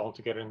the bill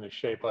to get it in the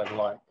shape I'd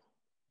like.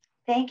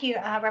 Thank you,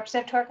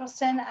 Representative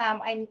Torkelson.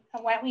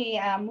 Why don't we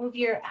move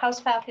your House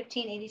File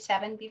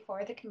 1587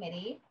 before the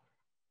committee?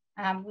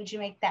 Would you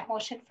make that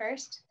motion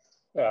first?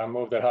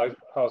 Move that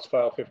House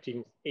File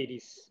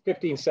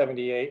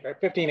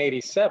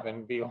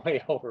 1587 be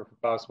laid over for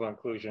possible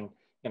inclusion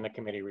in the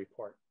committee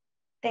report.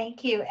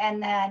 Thank you.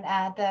 And then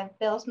the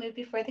bills moved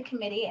before the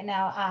committee. And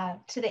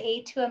now to the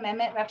A2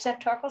 amendment,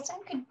 Representative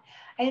Torkelson,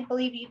 I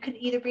believe you could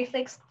either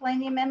briefly explain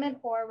the amendment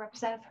or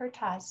Representative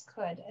Hertaz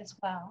could as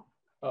well.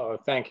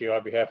 Thank you.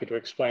 I'd be happy to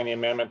explain the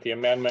amendment. The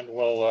amendment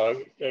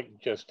will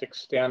just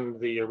extend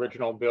the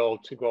original bill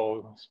to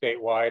go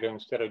statewide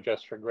instead of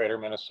just for Greater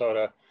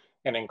Minnesota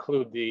and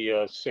include the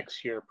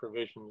 6-year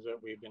provisions that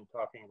we've been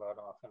talking about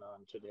off and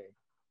on today.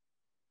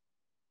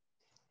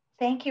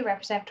 Thank you,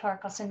 Representative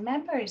Torkelson.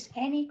 Members,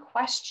 any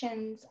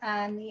questions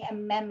on the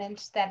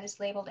amendment that is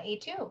labeled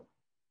A2?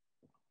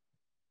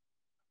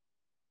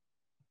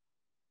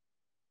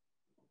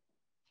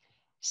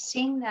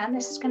 Seeing none,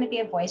 this is going to be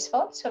a voice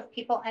vote. So if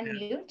people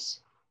unmute.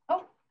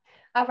 Oh,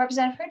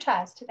 Representative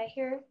Hertaz, did I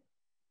hear?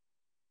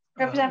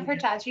 Representative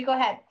Hertaz, you go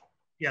ahead.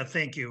 Yeah,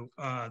 thank you.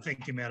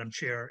 Thank you, Madam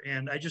Chair.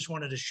 And I just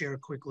wanted to share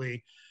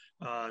quickly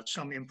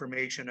some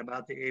information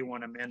about the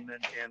A1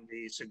 amendment and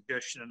the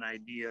suggestion and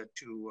idea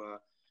to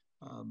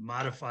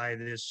modify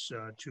this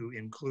to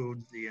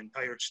include the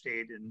entire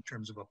state in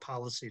terms of a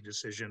policy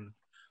decision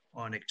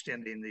on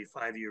extending the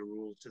 5-year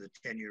rule to the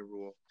 10-year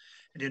rule.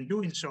 And in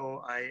doing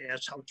so, I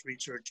asked House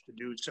Research to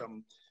do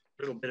some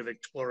little bit of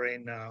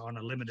exploring on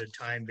a limited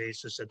time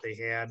basis that they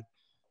had.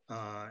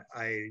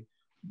 I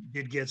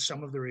did get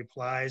some of the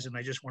replies, and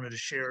I just wanted to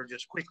share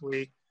just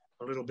quickly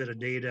a little bit of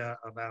data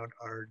about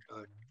our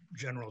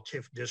general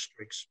TIF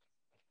districts.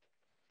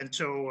 And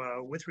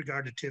so with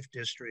regard to TIF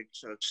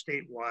districts,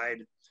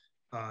 statewide,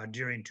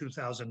 during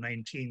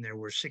 2019, there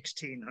were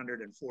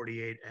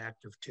 1,648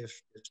 active TIF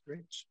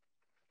districts.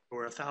 There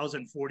were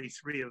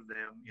 1,043 of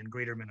them in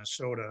Greater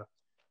Minnesota,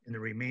 and the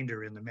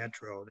remainder in the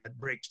metro. That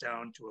breaks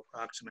down to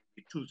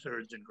approximately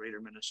 2/3 in Greater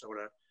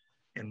Minnesota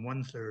and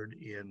 1/3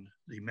 in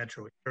the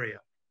metro area.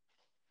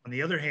 On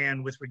the other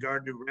hand, with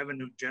regard to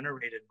revenue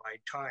generated by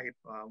type,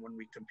 when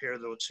we compare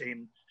those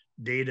same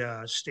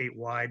data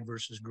statewide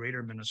versus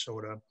Greater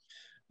Minnesota,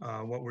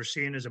 what we're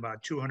seeing is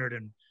about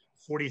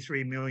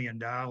 $243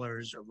 million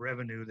of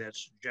revenue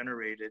that's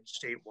generated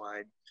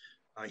statewide.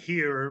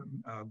 Here,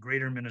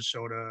 Greater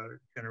Minnesota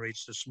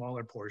generates the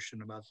smaller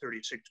portion, about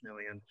 36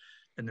 million,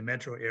 and the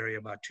metro area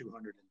about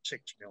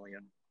 206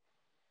 million.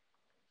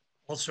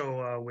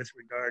 Also, with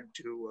regard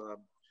to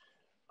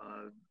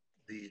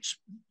the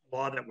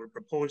law that we're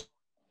proposing,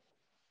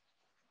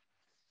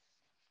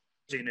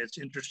 it's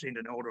interesting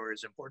to note, or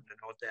is important to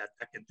note, that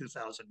back in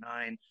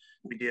 2009,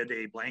 we did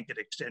a blanket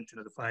extension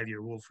of the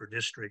 5-year rule for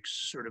districts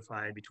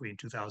certified between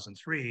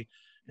 2003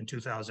 and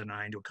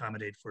 2009 to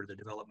accommodate for the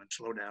development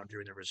slowdown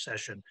during the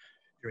recession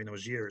during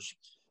those years.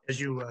 As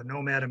you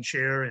know, Madam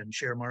Chair and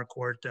Chair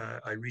Marquardt,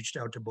 I reached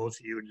out to both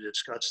of you to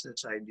discuss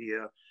this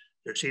idea.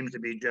 There seems to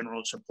be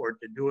general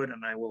support to do it,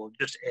 and I will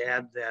just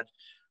add that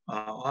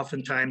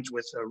oftentimes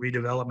with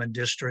redevelopment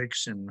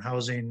districts and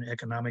housing,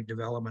 economic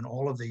development,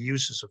 all of the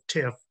uses of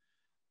TIF,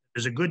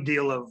 there's a good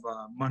deal of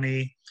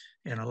money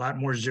and a lot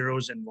more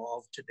zeros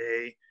involved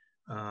today.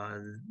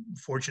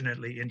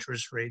 Fortunately,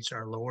 interest rates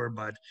are lower,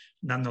 but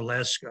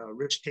nonetheless,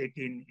 risk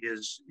taking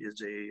is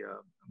a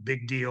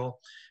big deal.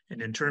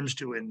 And in terms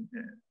to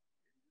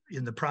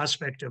in the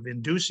prospect of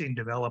inducing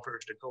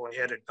developers to go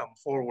ahead and come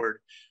forward,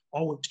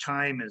 always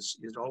time is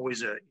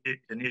always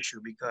an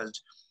issue,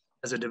 because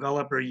as a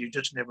developer, you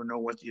just never know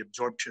what the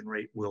absorption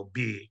rate will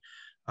be.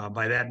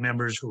 By that,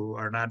 members who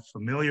are not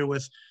familiar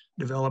with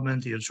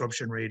development, the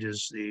absorption rate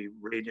is the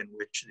rate in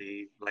which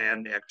the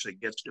land actually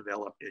gets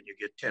developed and you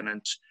get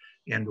tenants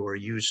and or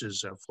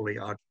uses fully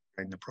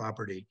occupying the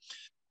property.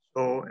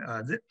 So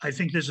I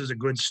think this is a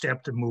good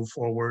step to move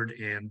forward,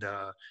 and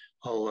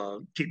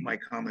I'll keep my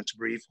comments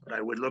brief, but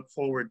I would look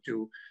forward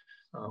to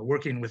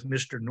working with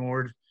Mr.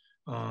 Nord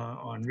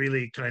on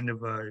really kind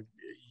of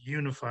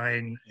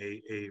unifying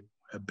a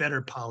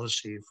better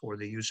policy for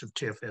the use of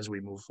TIF as we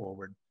move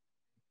forward.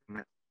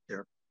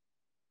 There.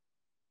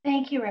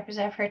 Thank you,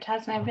 Representative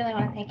Hertaus, and I really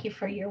want to thank you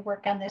for your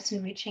work on this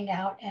and reaching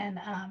out and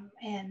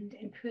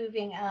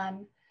improving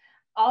on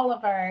all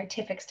of our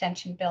TIF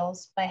extension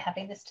bills by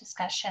having this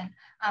discussion.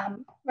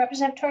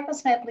 Representative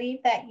Torkelson, I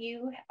believe that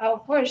you,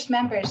 first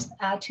members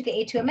to the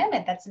A2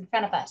 amendment that's in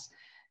front of us.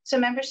 So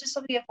members, this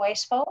will be a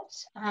voice vote.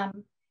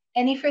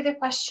 Any further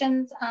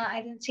questions?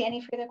 I didn't see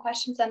any further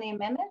questions on the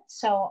amendment.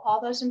 So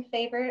all those in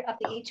favor of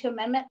the A2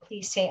 amendment,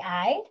 please say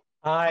aye.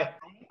 Aye.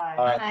 Aye.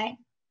 Aye.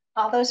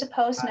 All those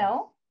opposed,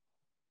 no.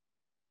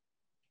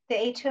 The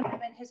A2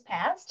 amendment has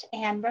passed.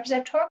 And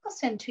Representative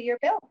Torkelson, to your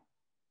bill.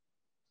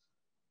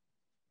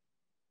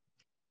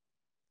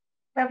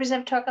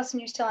 Representative Torkelson,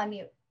 you're still on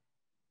mute.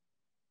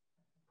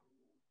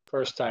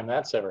 First time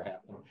that's ever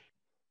happened.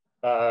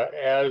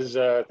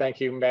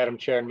 Thank you, Madam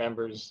Chair and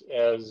members.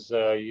 As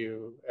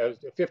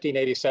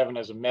 1587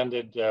 as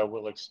amended,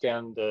 will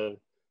extend the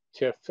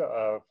TIF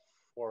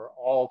for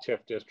all TIF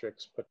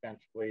districts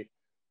potentially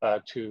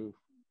to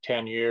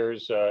 10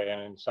 years,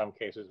 and in some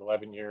cases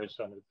 11 years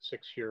under the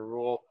 6-year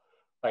rule.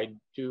 I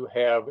do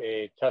have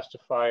a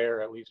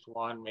testifier, at least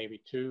one, maybe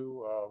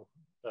two,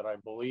 that I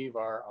believe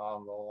are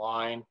on the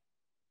line.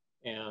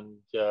 And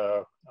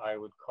I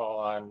would call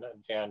on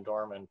Dan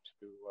Dorman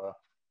to,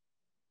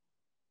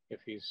 if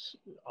he's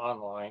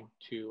online,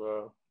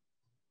 to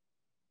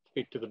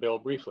speak to the bill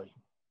briefly.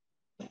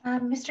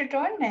 Mr.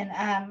 Dorman,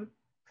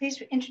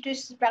 please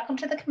introduce, welcome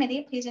to the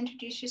committee. Please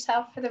introduce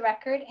yourself for the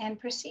record and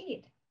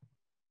proceed.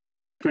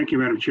 Thank you,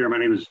 Madam Chair. My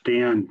name is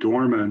Dan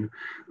Dorman.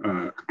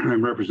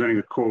 I'm representing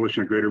the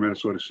Coalition of Greater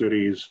Minnesota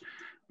Cities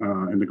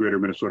and the Greater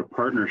Minnesota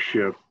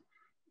Partnership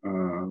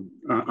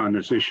on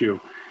this issue.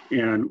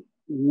 And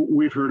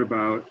we've heard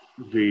about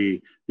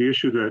the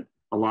issue that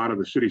a lot of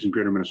the cities in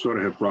Greater Minnesota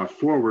have brought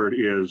forward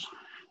is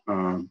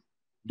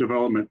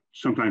development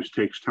sometimes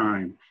takes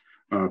time,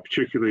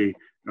 particularly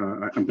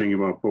I'm thinking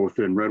about both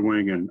in Red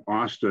Wing and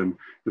Austin.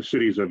 The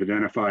cities have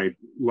identified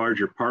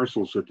larger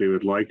parcels that they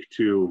would like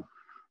to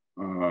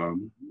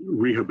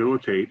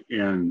rehabilitate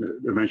and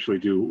eventually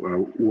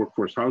do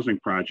workforce housing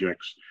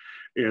projects.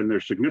 And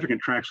there's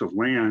significant tracts of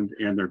land,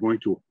 and they're going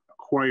to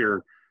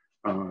acquire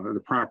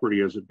the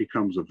property as it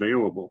becomes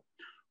available.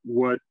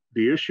 What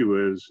the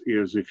issue is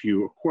if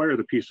you acquire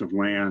the piece of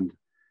land,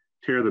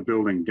 tear the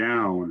building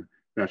down,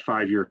 that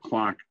 5-year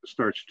clock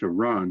starts to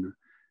run,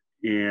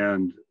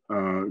 and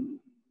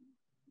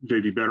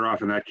they'd be better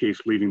off in that case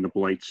leaving the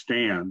blight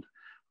stand.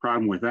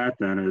 Problem with that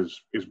then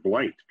is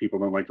blight. People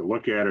don't like to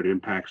look at it,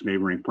 impacts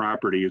neighboring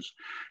properties.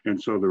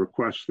 And so the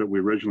requests that we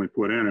originally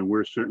put in, and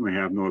we certainly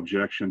have no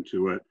objection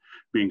to it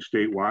being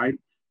statewide.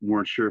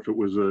 Weren't sure if it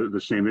was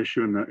the same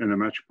issue in the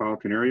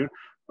metropolitan area.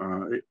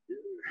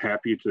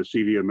 Happy to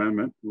see the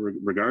amendment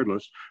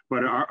regardless.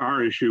 But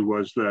our issue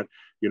was that,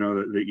 you know,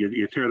 that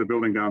you tear the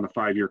building down, the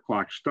 5-year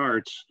clock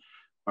starts.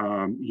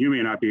 You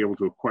may not be able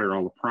to acquire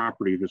all the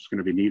property that's going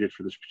to be needed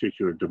for this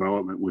particular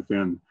development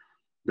within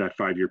that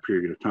 5-year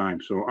period of time.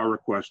 So our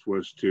request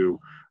was to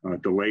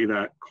delay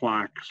that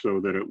clock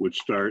so that it would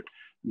start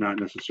not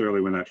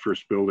necessarily when that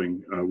first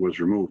building was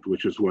removed,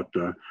 which is what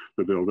the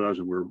bill does.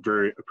 And we're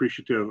very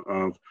appreciative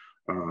of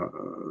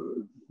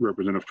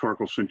Representative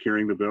Torkelson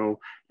carrying the bill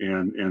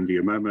and the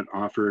amendment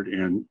offered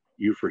and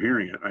you for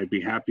hearing it. I'd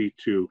be happy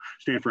to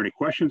stand for any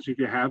questions if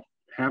you have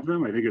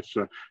them. I think it's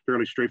a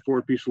fairly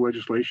straightforward piece of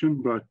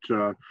legislation, but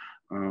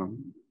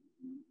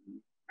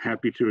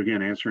happy to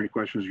again answer any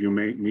questions you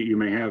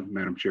may have,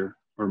 Madam Chair,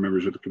 or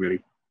members of the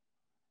committee.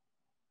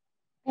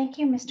 Thank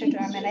you, Mr.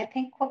 Dorman. I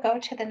think we'll go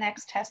to the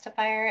next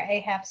testifier I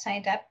have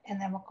signed up,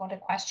 and then we'll go to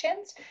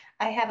questions.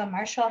 I have a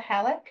Marshall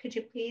Halleck. Could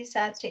you please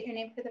state your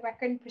name for the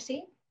record and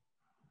proceed?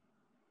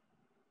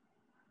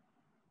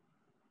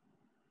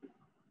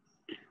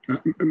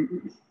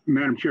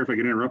 Madam Chair, if I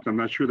can interrupt, I'm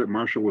not sure that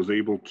Marshall was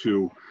able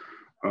to,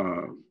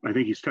 I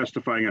think he's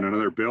testifying on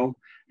another bill,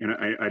 and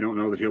I don't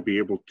know that he'll be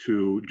able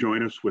to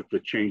join us with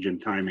the change in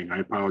timing. I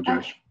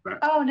apologize for that.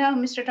 Oh, no,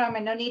 Mr.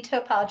 Dorman, no need to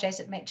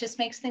apologize. It just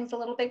makes things a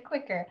little bit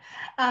quicker.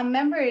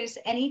 Members,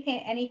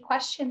 any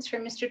questions for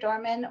Mr.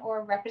 Dorman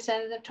or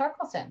Representative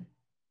Torkelson?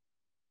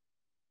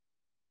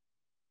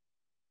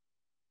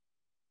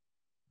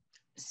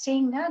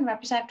 Seeing none,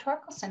 Representative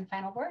Torkelson,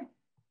 final word.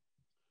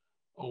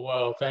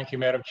 Well, thank you,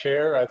 Madam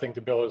Chair. I think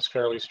the bill is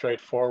fairly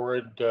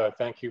straightforward.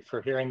 Thank you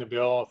for hearing the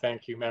bill.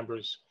 Thank you,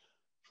 members,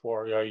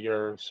 for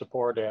your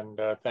support, and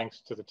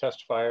thanks to the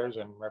testifiers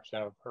and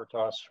Representative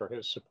Hertas for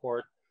his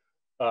support.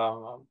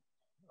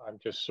 I'm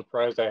just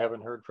surprised I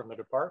haven't heard from the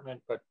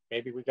department, but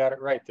maybe we got it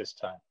right this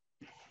time.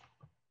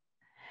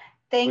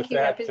 Thank you,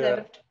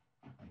 Representative.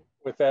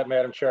 With that,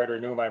 Madam Chair, I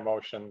renew my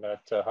motion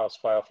that House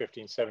File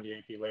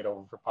 1578 be laid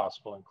over for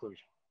possible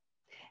inclusion.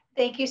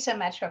 Thank you so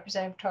much,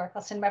 Representative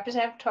Torkelson.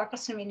 Representative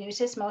Torkelson renews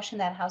his motion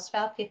that House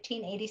File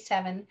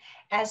 1587,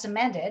 as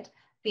amended,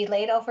 be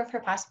laid over for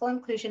possible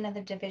inclusion in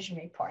the division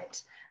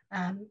report.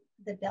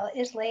 The bill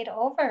is laid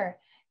over.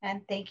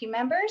 And thank you,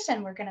 members.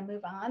 And we're going to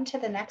move on to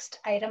the next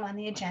item on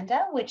the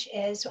agenda, which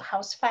is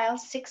House File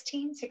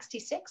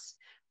 1666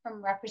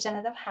 from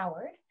Representative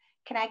Howard.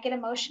 Can I get a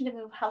motion to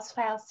move House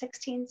File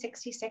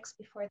 1666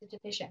 before the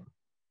division?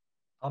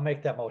 I'll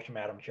make that motion,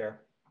 Madam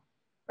Chair.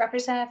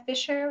 Representative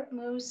Fischer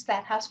moves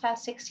that House File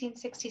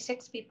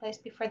 1666 be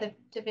placed before the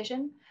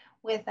division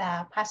with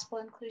possible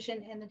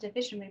inclusion in the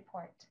division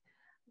report.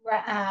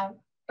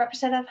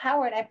 Representative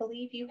Howard, I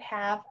believe you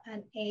have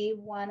an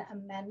A1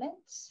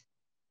 amendment.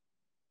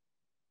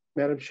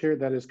 Madam Chair,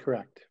 that is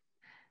correct.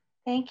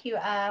 Thank you.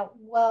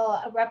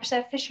 Well,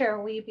 Representative Fischer,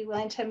 will you be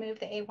willing to move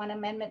the A1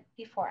 amendment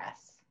before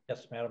us?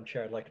 Yes, Madam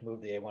Chair, I'd like to move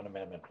the A1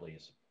 amendment,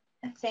 please.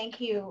 Thank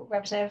you,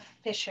 Representative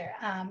Fischer.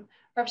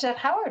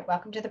 Representative Howard,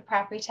 welcome to the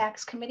Property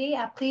Tax Committee.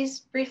 Please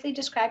briefly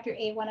describe your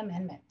A1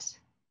 amendment.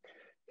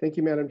 Thank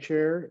you, Madam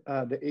Chair.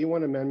 The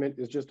A1 amendment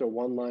is just a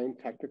one-line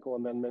technical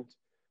amendment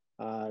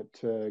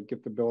to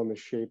get the bill in the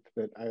shape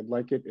that I'd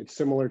like it. It's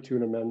similar to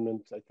an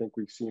amendment I think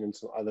we've seen in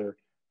some other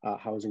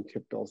housing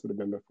tip bills that have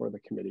been before the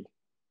committee.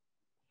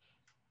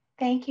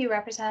 Thank you,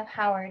 Representative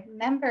Howard.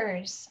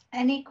 Members,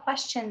 any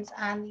questions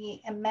on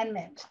the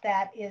amendment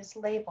that is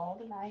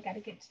labeled? Now I got to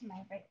get to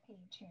my right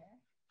page here.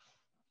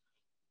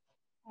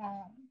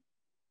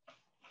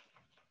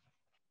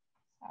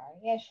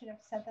 Sorry, I should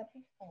have said that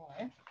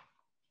before.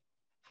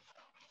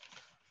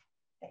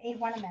 The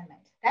A1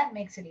 amendment. That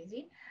makes it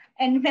easy.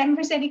 And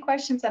members, any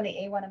questions on the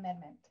A1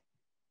 amendment?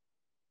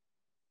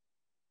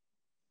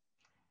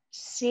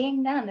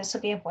 Seeing none, this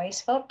will be a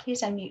voice vote.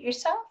 Please unmute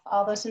yourself.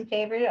 All those in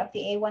favor of the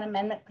A1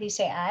 amendment, please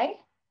say aye.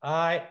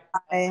 Aye.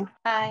 Aye.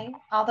 Aye.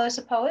 All those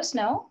opposed,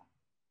 no.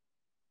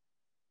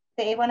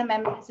 The A1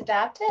 amendment is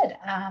adopted.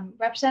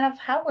 Representative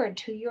Howard,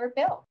 to your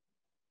bill.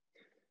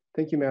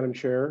 Thank you, Madam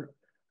Chair.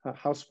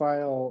 House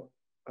File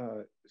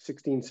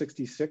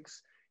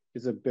 1666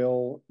 is a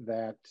bill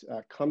that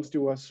comes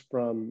to us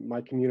from my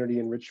community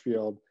in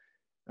Richfield.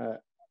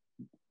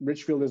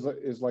 Richfield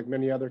is like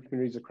many other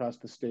communities across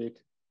the state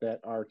that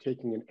are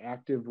taking an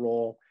active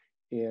role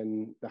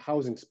in the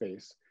housing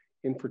space,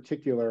 in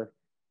particular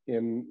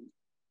in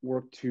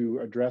work to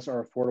address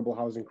our affordable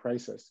housing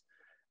crisis.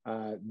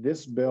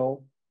 This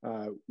bill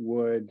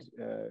would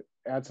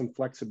add some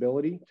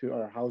flexibility to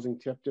our housing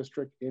TIF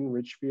district in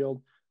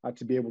Richfield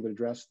to be able to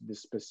address the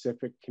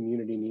specific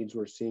community needs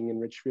we're seeing in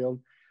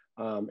Richfield.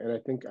 And I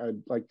think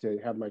I'd like to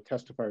have my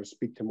testifiers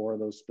speak to more of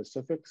those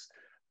specifics.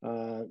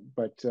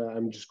 But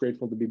I'm just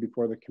grateful to be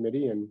before the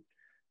committee and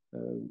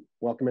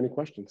welcome any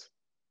questions.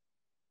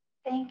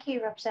 Thank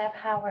you, Representative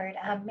Howard.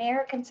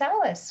 Mayor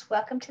Gonzalez,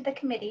 welcome to the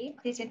committee.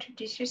 Please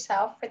introduce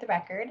yourself for the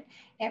record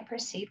and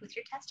proceed with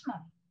your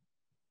testimony.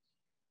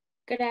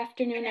 Good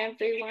afternoon,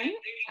 everyone.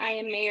 I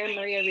am Mayor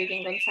Maria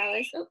Regan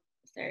Gonzalez. Oh,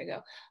 there we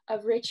go,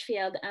 of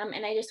Richfield.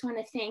 And I just want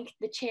to thank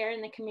the chair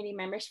and the committee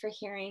members for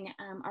hearing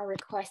our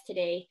request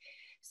today.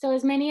 So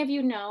as many of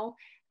you know,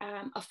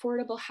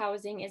 affordable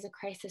housing is a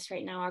crisis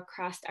right now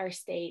across our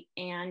state,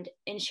 and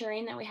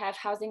ensuring that we have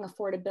housing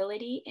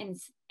affordability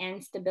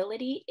and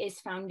stability is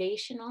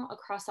foundational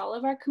across all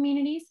of our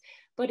communities.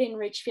 But in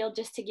Richfield,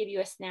 just to give you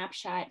a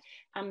snapshot,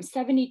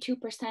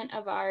 72%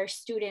 of our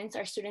students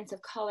are students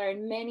of color,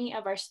 and many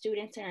of our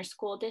students in our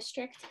school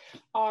district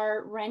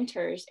are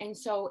renters. And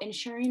so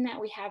ensuring that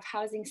we have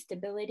housing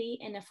stability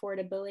and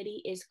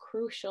affordability is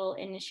crucial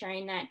in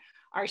ensuring that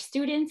our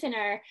students and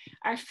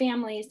our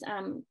families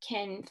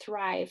can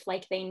thrive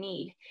like they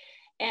need.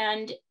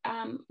 And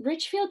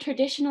Richfield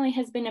traditionally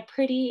has been a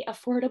pretty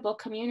affordable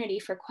community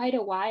for quite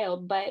a while,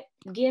 but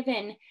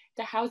given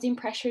the housing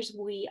pressures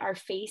we are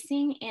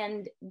facing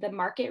and the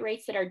market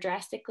rates that are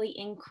drastically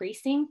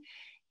increasing,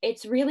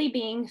 it's really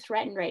being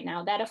threatened right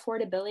now. That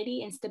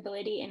affordability and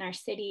stability in our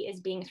city is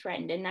being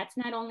threatened. And that's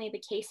not only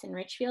the case in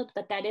Richfield,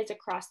 but that is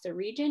across the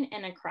region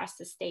and across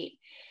the state.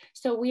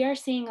 So we are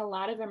seeing a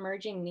lot of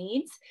emerging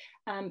needs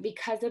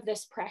because of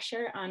this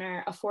pressure on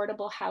our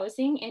affordable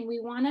housing. And we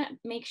wanna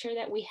make sure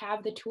that we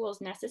have the tools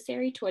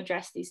necessary to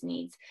address these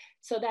needs.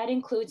 So that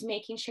includes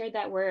making sure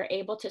that we're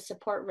able to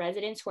support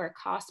residents who are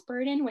cost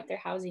burdened with their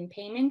housing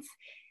payments,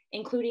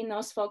 including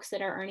those folks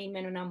that are earning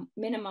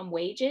minimum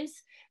wages,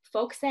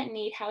 folks that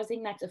need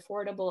housing that's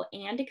affordable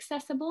and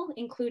accessible,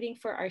 including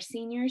for our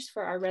seniors,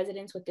 for our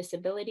residents with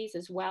disabilities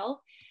as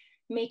well,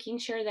 making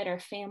sure that our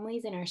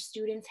families and our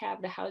students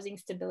have the housing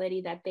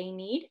stability that they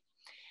need.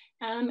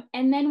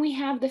 And then we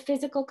have the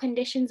physical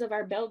conditions of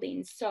our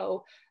buildings.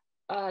 So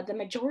the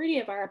majority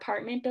of our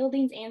apartment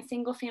buildings and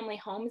single family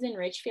homes in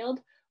Richfield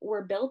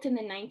were built in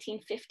the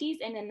 1950s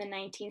and in the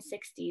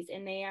 1960s,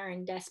 and they are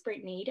in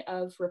desperate need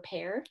of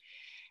repair.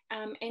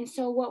 And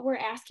so what we're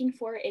asking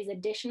for is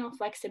additional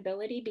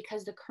flexibility,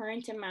 because the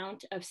current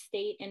amount of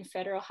state and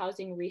federal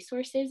housing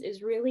resources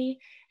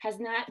has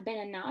not been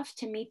enough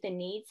to meet the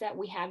needs that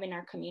we have in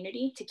our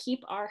community to keep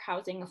our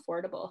housing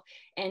affordable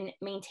and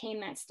maintain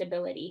that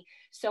stability.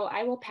 So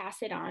I will pass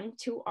it on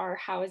to our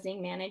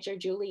housing manager,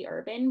 Julie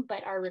Urban,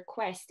 but our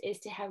request is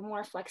to have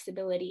more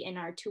flexibility in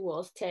our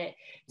tools to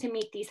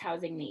meet these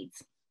housing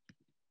needs.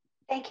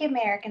 Thank you,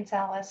 Mayor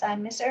Gonzalez.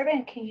 Ms.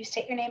 Urban, can you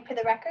state your name for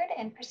the record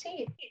and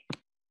proceed?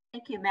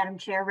 Thank you, Madam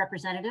Chair,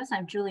 Representatives.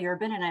 I'm Julie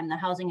Urban, and I'm the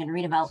Housing and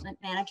Redevelopment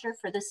Manager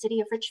for the City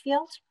of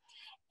Richfield.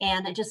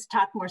 And I just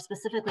talk more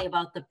specifically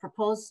about the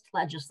proposed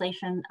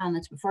legislation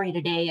that's before you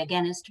today,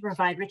 again, is to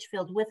provide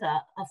Richfield with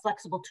a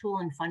flexible tool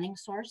and funding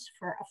source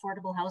for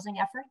affordable housing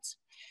efforts.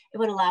 It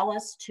would allow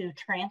us to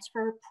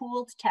transfer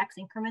pooled tax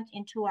increment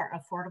into our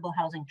Affordable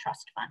Housing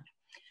Trust Fund.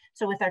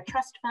 So with our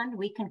trust fund,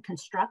 we can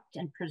construct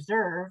and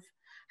preserve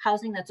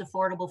housing that's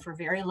affordable for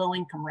very low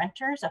income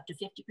renters, up to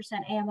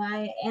 50%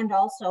 AMI, and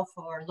also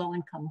for low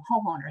income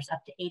homeowners,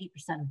 up to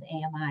 80% of the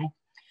AMI.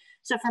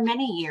 So for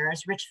many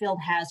years, Richfield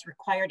has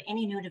required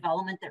any new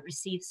development that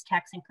receives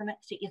tax increment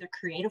to either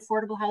create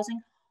affordable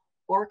housing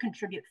or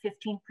contribute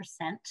 15%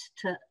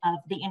 of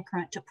the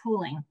increment to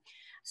pooling.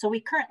 So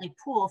we currently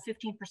pool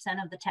 15%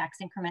 of the tax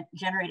increment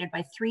generated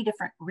by 3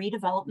 different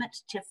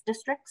redevelopment TIF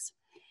districts.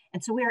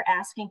 And so we are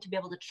asking to be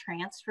able to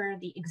transfer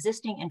the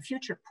existing and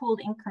future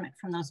pooled increment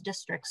from those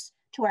districts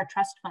to our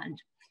trust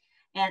fund,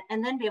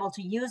 and then be able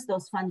to use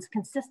those funds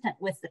consistent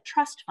with the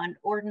trust fund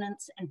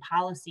ordinance and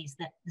policies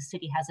that the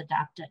city has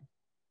adopted.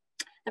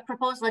 The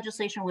proposed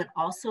legislation would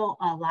also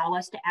allow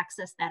us to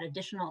access that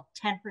additional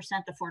 10%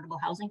 affordable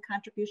housing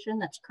contribution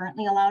that's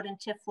currently allowed in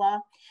TIF law.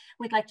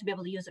 We'd like to be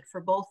able to use it for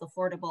both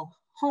affordable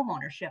home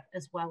ownership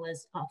as well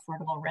as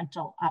affordable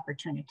rental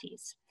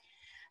opportunities.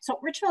 So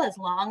Richfield has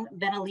long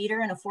been a leader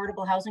in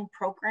affordable housing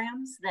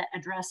programs that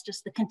address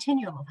just the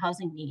continuum of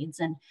housing needs.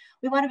 And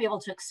we want to be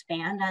able to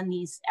expand on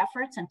these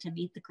efforts and to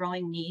meet the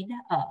growing need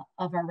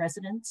of our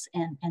residents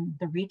and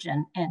the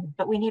region.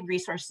 But we need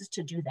resources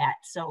to do that.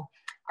 So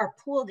our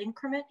pooled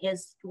increment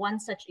is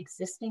one such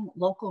existing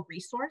local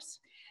resource.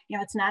 You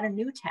know, it's not a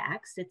new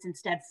tax, it's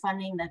instead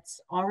funding that's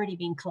already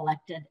being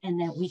collected and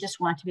that we just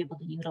want to be able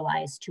to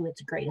utilize to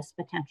its greatest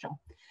potential.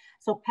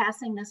 So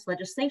passing this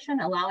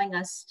legislation, allowing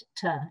us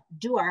to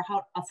do our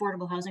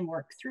affordable housing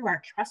work through our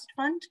trust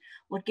fund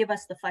would give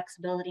us the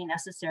flexibility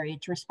necessary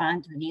to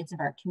respond to the needs of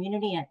our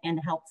community and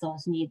help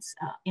those needs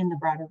in the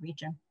broader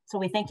region. So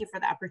we thank you for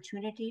the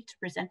opportunity to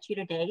present to you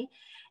today,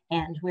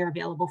 and we're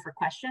available for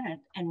question.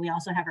 And we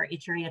also have our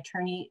HRA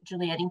attorney,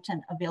 Julie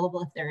Eddington,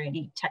 available if there are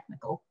any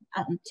technical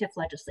TIF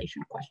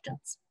legislation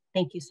questions.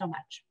 Thank you so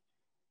much.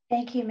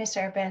 Thank you, Ms.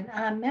 Urban.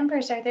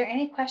 Members, are there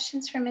any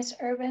questions for Ms.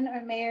 Urban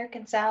or Mayor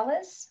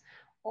Gonzalez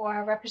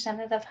or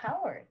Representative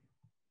Howard?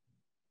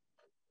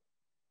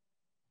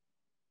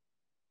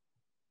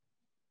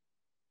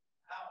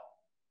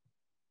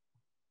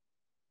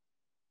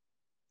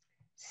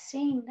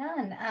 Seeing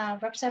none.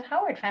 Representative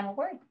Howard, final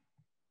word.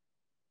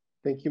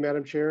 Thank you,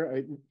 Madam Chair.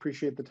 I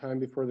appreciate the time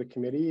before the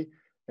committee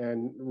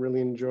and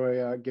really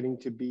enjoy getting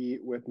to be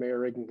with Mayor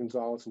Reagan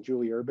Gonzalez and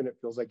Julie Urban. It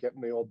feels like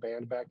getting the old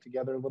band back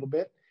together a little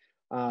bit.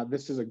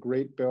 This is a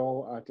great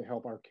bill to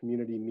help our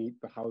community meet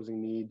the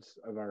housing needs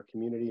of our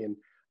community. And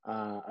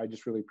I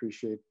just really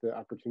appreciate the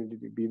opportunity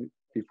to be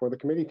before the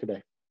committee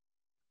today.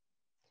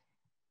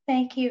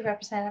 Thank you,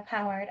 Representative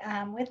Howard.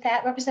 With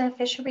that, Representative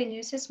Fischer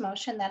renews his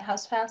motion that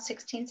House File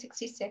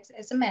 1666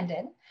 is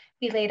amended,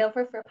 be laid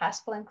over for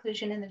possible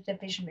inclusion in the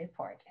division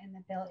report, and the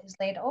bill is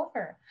laid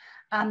over.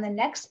 The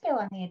next bill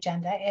on the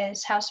agenda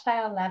is House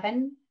File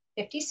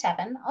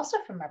 1157, also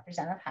from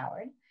Representative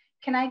Howard.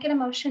 Can I get a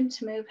motion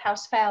to move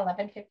House File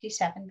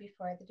 1157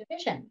 before the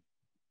division?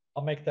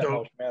 I'll make that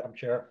motion, Madam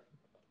Chair.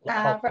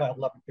 House File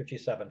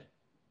 1157.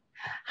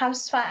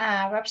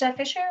 Representative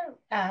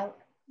Fischer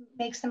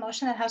makes the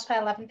motion that House File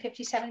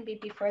 1157 be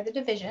before the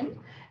division.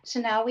 So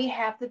now we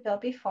have the bill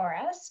before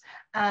us.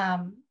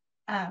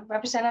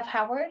 Representative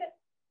Howard,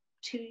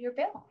 to your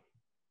bill.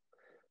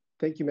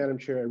 Thank you, Madam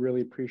Chair. I really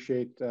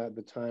appreciate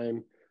the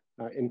time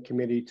in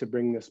committee to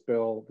bring this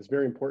bill, this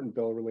very important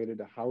bill related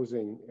to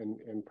housing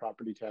and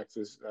property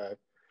taxes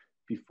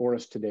before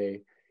us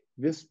today.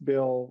 This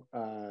bill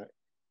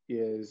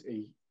is,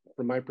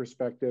 from my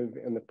perspective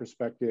and the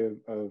perspective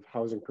of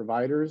housing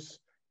providers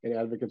and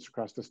advocates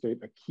across the state,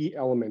 a key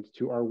element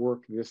to our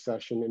work this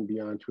session and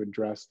beyond to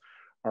address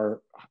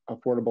our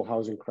affordable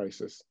housing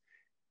crisis.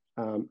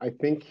 I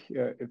think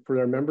for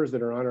our members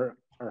that are on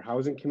our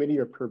housing committee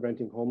or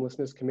preventing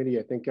homelessness committee,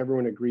 I think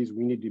everyone agrees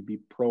we need to be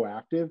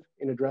proactive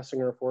in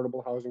addressing our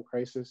affordable housing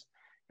crisis.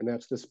 And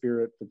that's the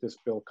spirit that this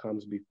bill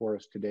comes before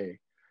us today.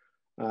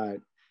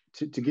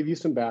 To give you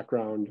some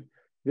background,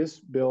 this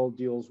bill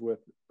deals with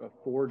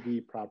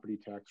 4D property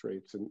tax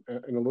rates and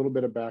a little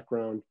bit of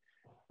background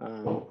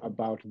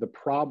about the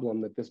problem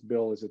that this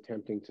bill is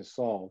attempting to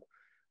solve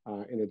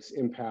and its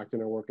impact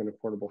in our work in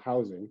affordable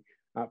housing.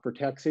 For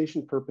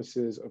taxation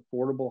purposes,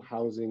 affordable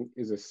housing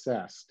is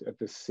assessed at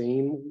the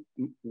same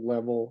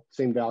level,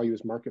 same value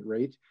as market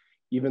rate,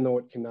 even though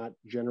it cannot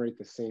generate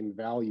the same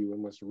value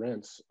unless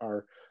rents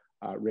are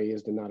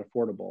raised and not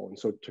affordable. And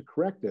so to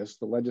correct this,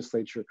 the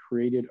legislature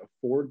created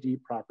a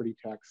 4D property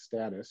tax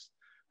status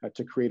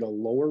to create a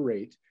lower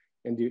rate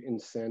and to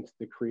incent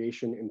the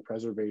creation and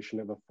preservation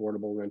of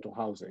affordable rental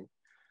housing.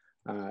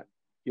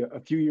 A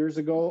few years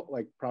ago,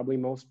 like probably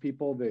most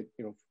people, that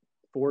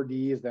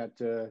 4D is that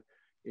a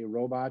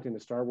robot in a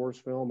Star Wars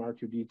film,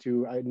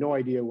 R2-D2. I had no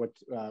idea what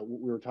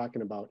we were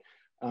talking about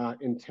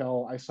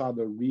until I saw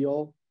the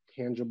real,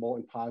 tangible,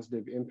 and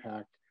positive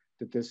impact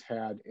that this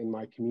had in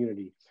my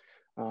community.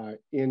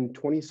 In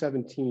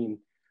 2017,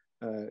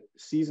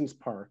 Seasons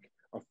Park,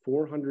 a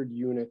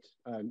 400-unit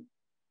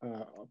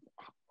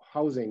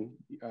housing,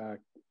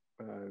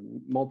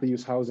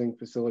 multi-use housing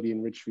facility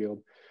in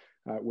Richfield,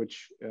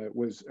 which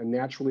was a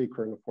naturally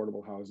occurring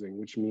affordable housing,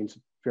 which means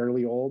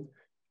fairly old,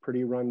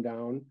 pretty run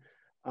down,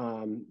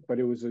 but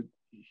it was a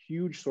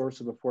huge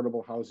source of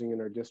affordable housing in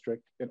our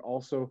district. It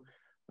also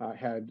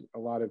had a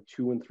lot of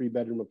 2- and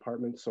 3-bedroom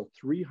apartments, so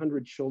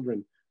 300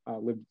 children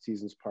lived at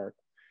Seasons Park.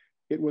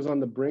 It was on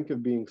the brink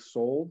of being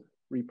sold,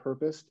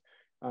 repurposed,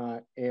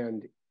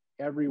 and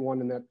everyone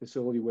in that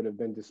facility would have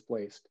been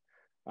displaced.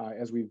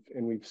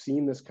 We've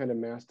seen this kind of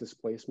mass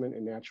displacement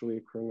and naturally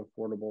occurring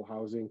affordable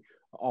housing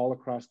all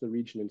across the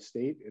region and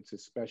state. It's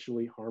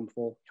especially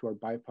harmful to our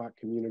BIPOC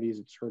communities.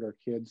 It's hurt our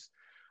kids.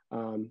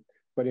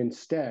 But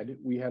instead,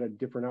 we had a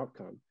different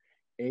outcome.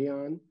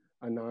 Aon,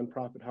 a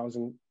nonprofit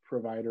housing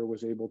provider,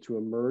 was able to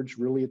emerge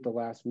really at the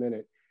last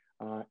minute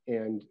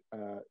and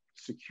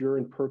secure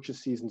and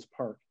purchase Seasons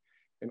Park,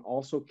 and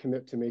also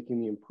commit to making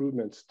the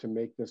improvements to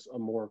make this a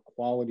more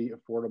quality,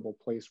 affordable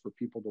place for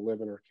people to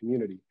live in our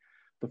community.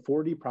 The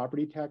 4D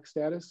property tax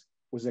status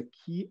was a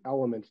key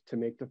element to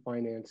make the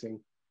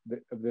financing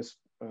of this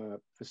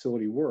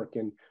facility work,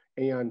 and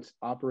Aon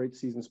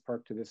operates Seasons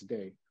Park to this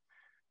day.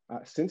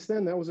 Since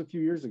then, that was a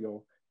few years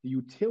ago, the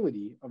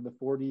utility of the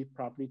 4D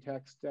property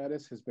tax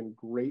status has been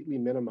greatly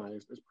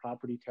minimized as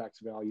property tax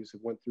values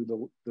have went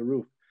through the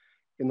roof.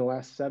 In the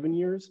last 7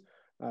 years,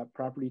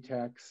 property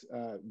tax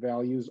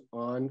values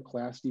on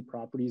Class D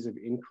properties have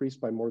increased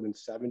by more than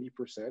 70%,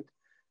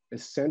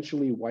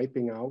 essentially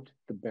wiping out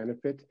the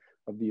benefit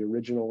of the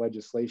original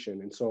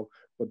legislation. And so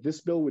what this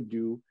bill would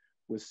do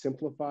was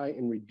simplify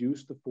and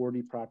reduce the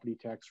 4D property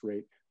tax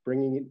rate,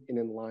 bringing it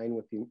in line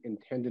with the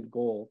intended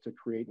goal to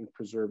create and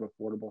preserve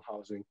affordable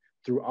housing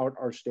throughout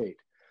our state.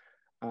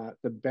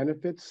 The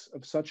benefits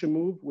of such a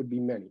move would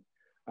be many.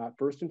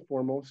 First and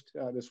foremost,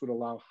 this would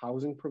allow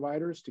housing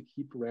providers to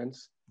keep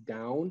rents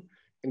down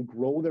and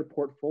grow their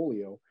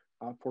portfolio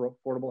for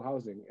affordable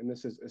housing. And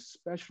this is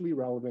especially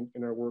relevant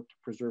in our work to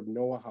preserve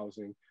NOAA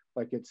housing,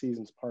 like at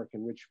Seasons Park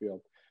in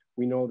Richfield.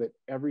 We know that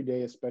every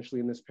day, especially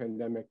in this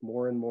pandemic,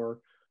 more and more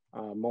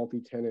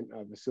multi-tenant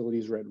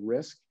facilities are at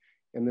risk.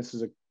 And this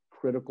is a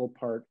critical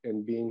part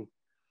in being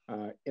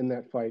in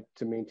that fight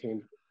to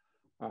maintain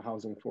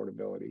housing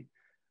affordability.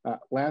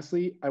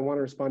 Lastly, I want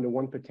to respond to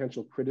one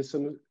potential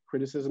criticism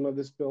criticism of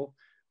this bill,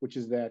 which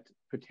is that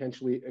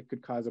potentially it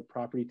could cause a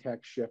property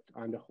tax shift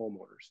onto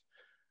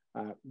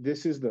homeowners.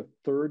 This is the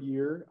third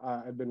year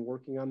I've been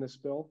working on this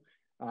bill,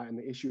 and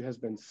the issue has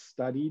been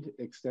studied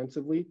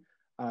extensively.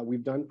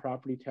 We've done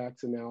property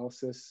tax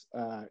analysis,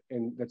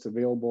 and that's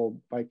available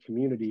by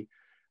community.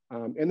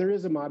 And there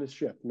is a modest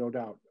shift, no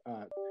doubt.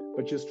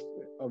 But just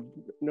of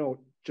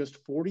note, just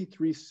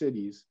 43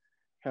 cities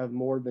have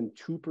more than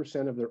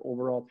 2% of their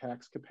overall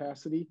tax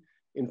capacity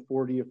in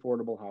 40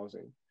 affordable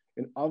housing.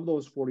 And of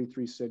those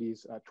 43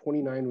 cities,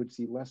 29 would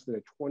see less than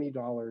a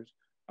 $20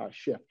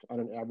 shift on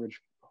an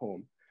average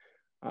home.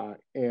 I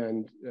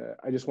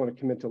just want to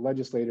commit to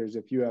legislators,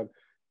 if you have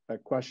a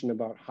question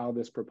about how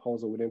this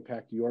proposal would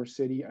impact your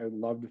city, I would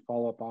love to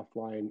follow up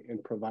offline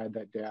and provide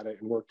that data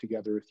and work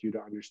together with you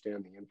to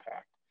understand the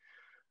impact.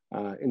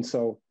 And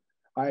so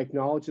I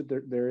acknowledge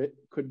that there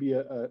could be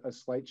a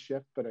slight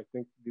shift, but I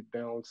think the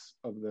balance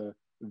of the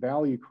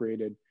value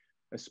created,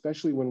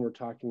 especially when we're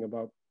talking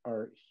about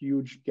our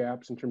huge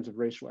gaps in terms of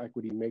racial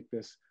equity, make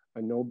this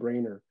a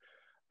no-brainer.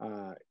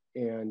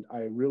 And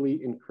I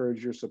really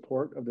encourage your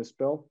support of this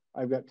bill.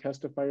 I've got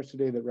testifiers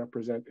today that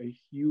represent a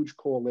huge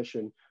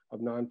coalition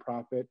of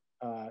nonprofit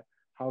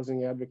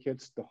housing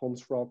advocates, the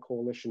Homes for All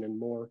Coalition, and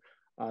more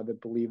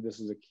that believe this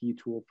is a key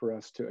tool for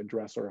us to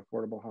address our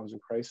affordable housing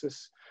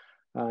crisis.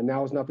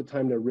 Now is not the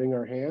time to wring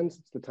our hands,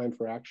 it's the time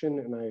for action,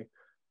 and I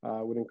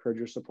would encourage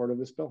your support of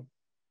this bill.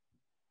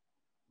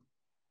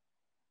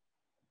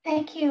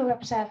 Thank you,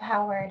 Representative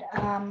Howard.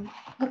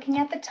 Looking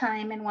at the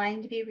time and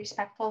wanting to be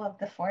respectful of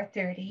the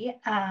 4:30,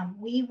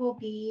 we will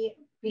be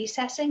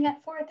recessing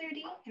at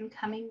 4:30 and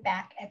coming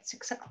back at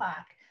 6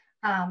 o'clock.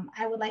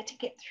 I would like to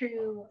get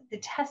through the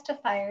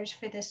testifiers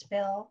for this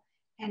bill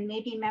and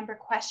maybe member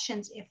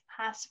questions if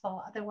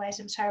possible. Otherwise,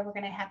 I'm sorry, we're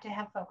going to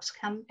have folks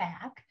come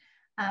back.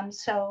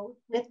 So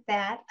with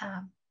that,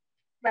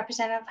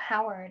 Representative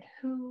Howard,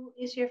 who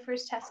is your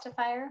first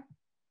testifier?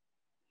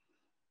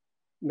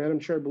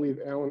 Madam Chair, I believe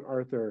Alan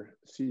Arthur,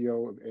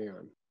 CEO of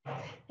Aon.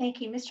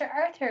 Thank you. Mr.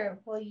 Arthur,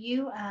 will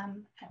you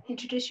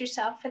introduce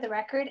yourself for the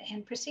record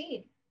and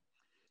proceed?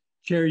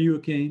 Chair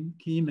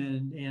Youakim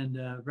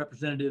and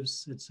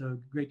representatives, it's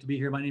great to be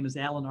here. My name is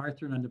Alan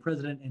Arthur, and I'm the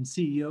president and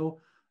CEO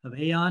of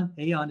Aon.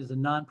 Aon is a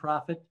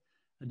nonprofit,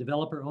 a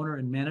developer, owner,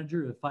 and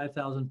manager of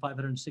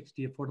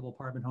 5,560 affordable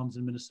apartment homes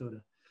in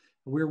Minnesota.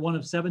 We're one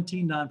of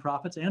 17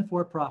 nonprofits and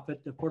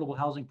for-profit affordable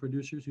housing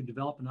producers who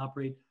develop and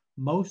operate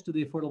most of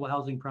the affordable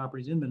housing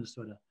properties in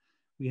Minnesota.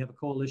 We have a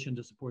coalition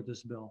to support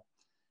this bill.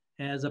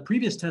 As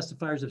previous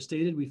testifiers have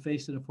stated, we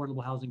face an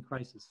affordable housing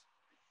crisis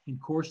in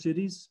core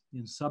cities,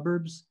 in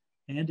suburbs,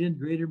 and in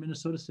greater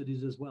Minnesota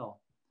cities as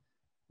well.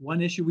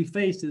 One issue we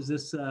face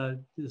is how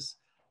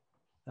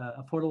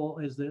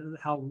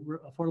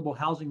affordable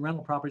housing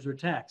rental properties are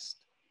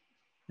taxed.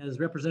 As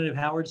Representative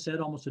Howard said,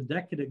 almost a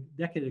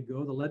decade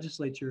ago, the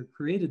legislature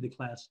created the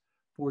Class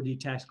 4D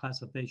tax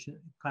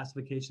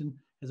classification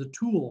as a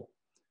tool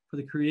for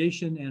the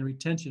creation and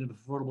retention of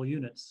affordable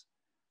units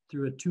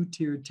through a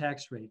two-tiered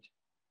tax rate.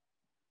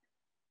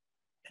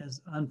 As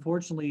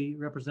unfortunately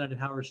Representative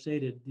Howard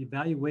stated, the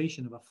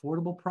evaluation of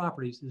affordable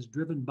properties is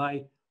driven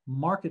by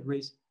market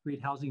rate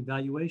housing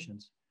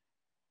valuations.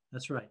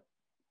 That's right.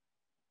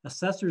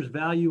 Assessors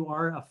value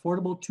our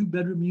affordable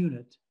two-bedroom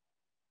unit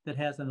that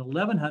has an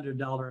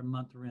 $1,100 a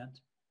month rent.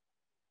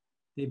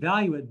 They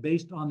value it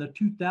based on the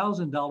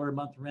 $2,000 a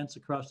month rents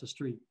across the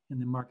street in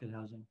the market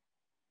housing.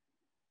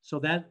 So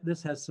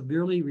this has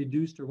severely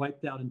reduced or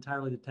wiped out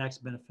entirely the tax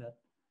benefit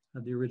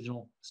of the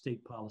original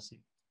state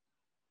policy.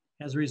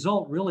 As a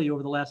result, really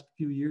over the last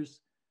few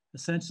years,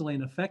 essentially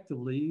and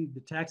effectively,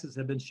 the taxes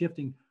have been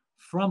shifting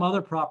from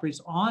other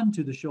properties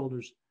onto the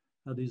shoulders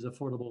of these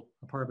affordable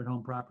apartment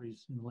home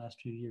properties in the last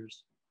few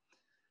years.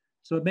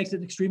 So it makes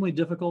it extremely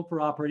difficult for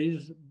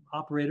operators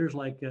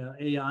like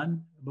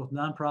Aon, both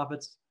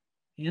nonprofits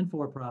and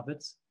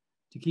for-profits,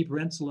 to keep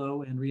rents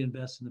low and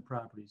reinvest in the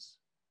properties.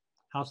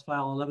 House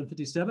File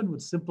 1157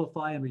 would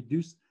simplify and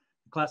reduce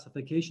the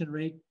classification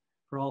rate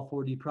for all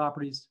 4D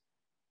properties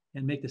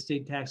and make the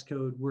state tax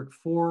code work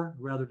for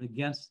rather than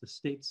against the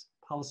state's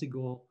policy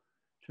goal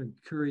to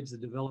encourage the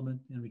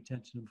development and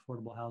retention of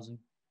affordable housing.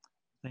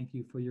 Thank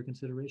you for your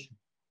consideration.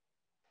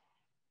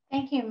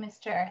 Thank you,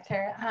 Mr.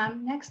 Arthur.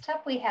 Next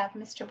up, we have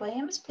Mr.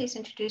 Williams. Please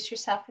introduce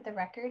yourself for the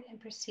record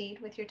and proceed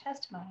with your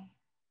testimony.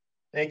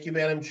 Thank you,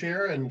 Madam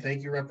Chair, and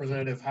thank you,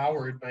 Representative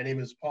Howard. My name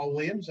is Paul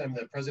Williams. I'm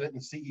the president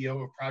and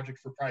CEO of Project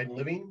for Pride in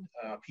Living,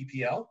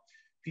 PPL.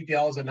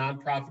 PPL is a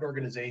nonprofit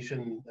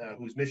organization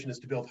whose mission is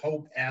to build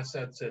hope,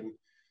 assets, and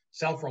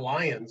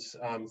self-reliance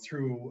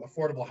through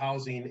affordable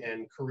housing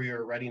and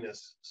career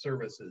readiness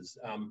services.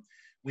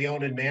 We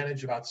own and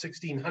manage about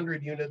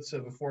 1,600 units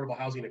of affordable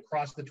housing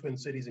across the Twin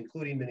Cities,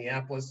 including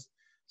Minneapolis,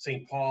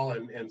 St. Paul,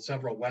 and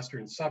several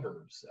western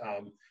suburbs.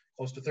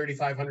 Close to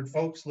 3,500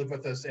 folks live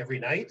with us every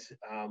night.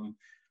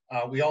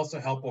 We also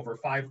help over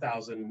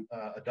 5,000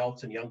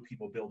 adults and young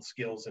people build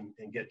skills and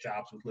get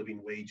jobs with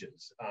living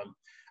wages.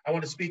 I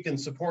want to speak in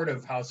support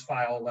of House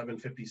File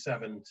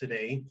 1157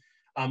 today.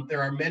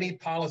 There are many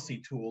policy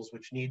tools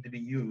which need to be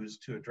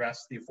used to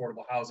address the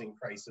affordable housing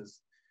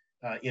crisis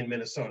in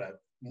Minnesota.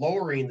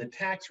 Lowering the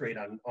tax rate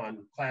on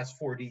Class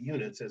 4D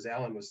units, as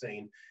Alan was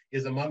saying,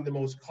 is among the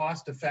most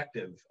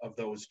cost-effective of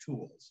those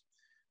tools.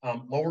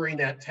 Lowering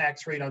that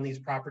tax rate on these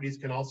properties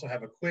can also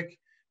have a quick,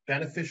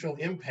 beneficial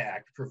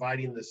impact,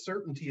 providing the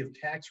certainty of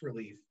tax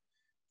relief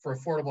for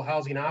affordable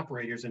housing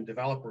operators and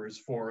developers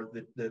for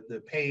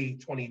the pay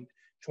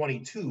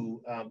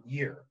 2022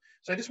 year.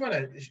 So I just want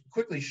to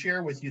quickly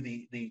share with you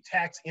the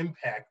tax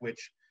impact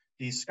which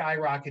these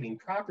skyrocketing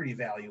property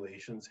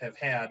valuations have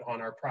had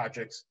on our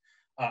projects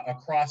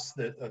across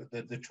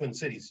the Twin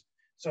Cities.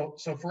 So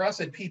for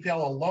us at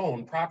PPL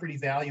alone, property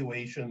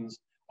valuations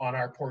on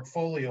our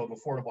portfolio of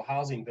affordable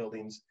housing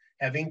buildings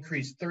have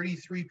increased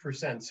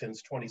 33%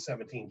 since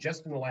 2017,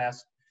 just in the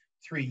last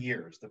 3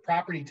 years. The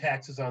property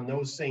taxes on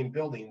those same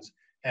buildings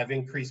have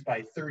increased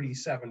by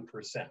 37%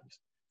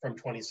 from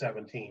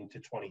 2017 to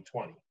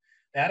 2020.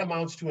 That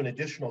amounts to an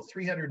additional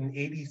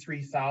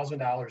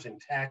 $383,000 in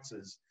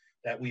taxes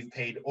that we've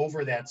paid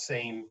over that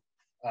same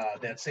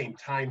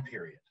time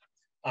period.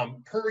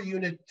 Per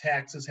unit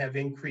taxes have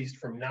increased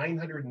from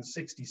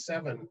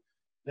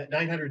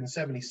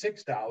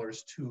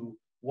 $976 to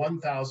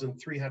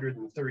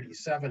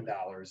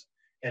 $1,337,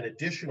 an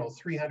additional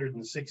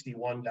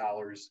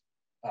 $361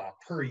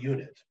 per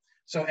unit.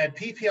 So at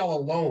PPL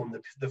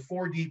alone, the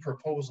 4D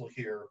proposal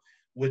here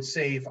would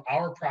save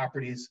our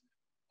properties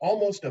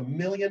almost $1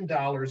 million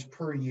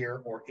per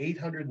year, or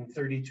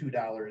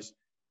 $832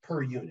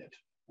 per unit.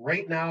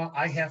 Right now,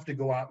 I have to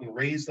go out and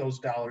raise those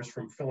dollars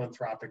from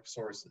philanthropic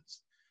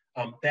sources.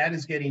 That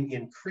is getting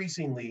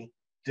increasingly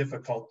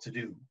difficult to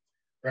do.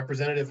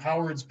 Representative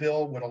Howard's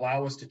bill would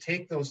allow us to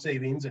take those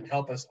savings and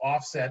help us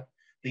offset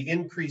the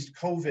increased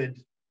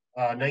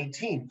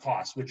COVID-19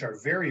 costs, which are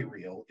very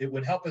real. It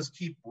would help us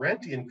keep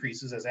rent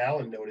increases, as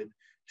Alan noted,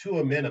 to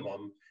a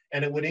minimum,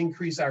 and it would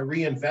increase our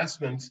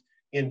reinvestment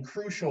in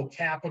crucial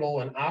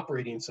capital and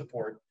operating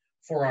support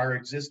for our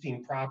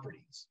existing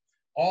properties.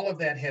 All of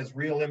that has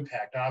real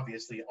impact,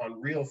 obviously,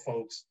 on real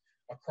folks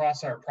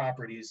across our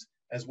properties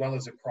as well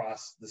as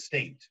across the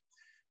state.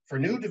 For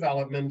new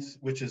development,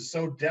 which is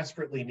so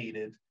desperately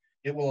needed,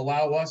 it will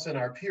allow us and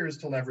our peers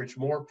to leverage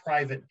more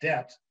private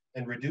debt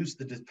and reduce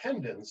the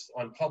dependence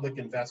on public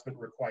investment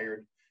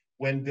required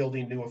when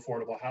building new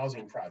affordable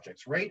housing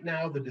projects. Right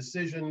now, the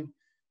decision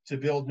to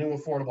build new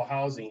affordable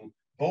housing,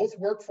 both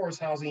workforce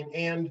housing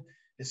and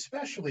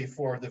especially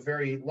for the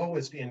very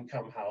lowest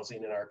income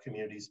housing in our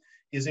communities,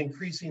 is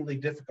increasingly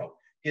difficult.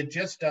 It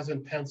just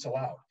doesn't pencil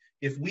out.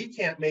 If we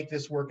can't make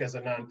this work as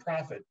a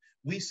nonprofit,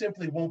 we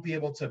simply won't be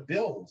able to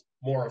build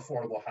more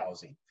affordable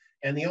housing.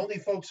 And the only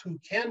folks who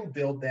can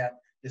build that,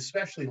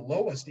 especially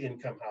lowest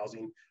income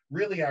housing,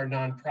 really are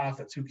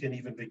nonprofits who can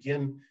even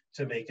begin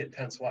to make it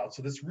pencil out.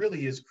 So this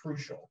really is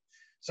crucial.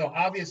 So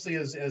obviously,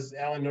 as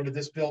Alan noted,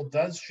 this bill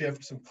does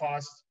shift some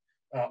costs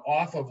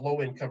off of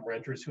low income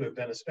renters who have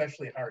been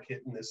especially hard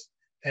hit in this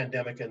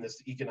pandemic and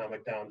this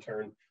economic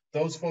downturn.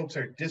 Those folks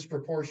are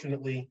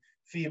disproportionately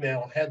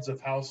female heads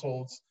of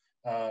households,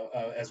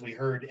 as we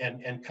heard,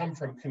 and come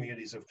from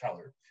communities of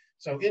color.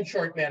 So in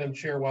short, Madam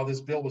Chair, while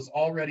this bill was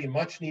already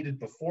much needed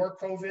before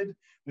COVID,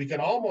 we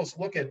can almost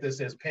look at this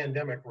as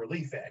pandemic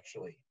relief,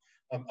 actually,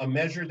 a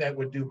measure that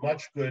would do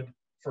much good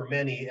for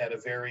many at a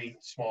very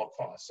small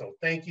cost. So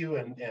thank you,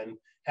 and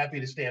happy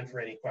to stand for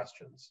any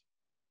questions.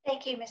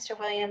 Thank you, Mr.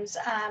 Williams.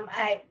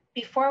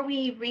 Before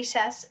we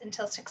recess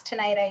until 6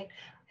 tonight, I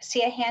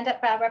see a hand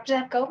up,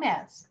 Representative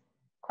Gomez.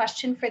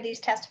 Question for these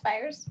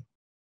testifiers?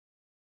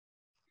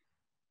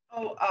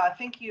 Oh,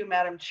 thank you,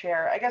 Madam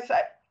Chair. I guess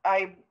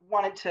I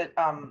wanted to,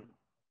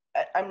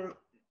 I'm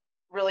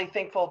really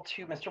thankful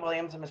to Mr.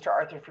 Williams and Mr.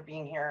 Arthur for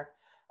being here.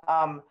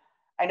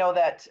 I know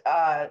that,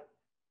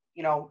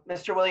 you know,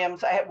 Mr.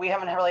 Williams, we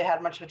haven't really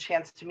had much of a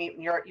chance to meet.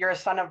 You're a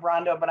son of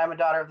Rondo, but I'm a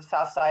daughter of the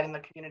South Side, and the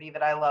community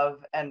that I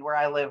love and where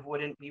I live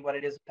wouldn't be what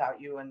it is without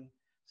you. And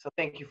so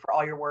thank you for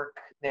all your work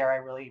there. I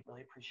really,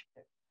 really appreciate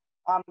it.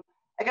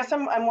 I guess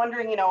I'm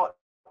wondering, you know,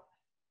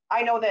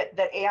 I know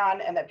that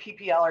Aon and that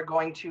PPL are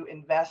going to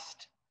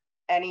invest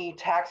any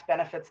tax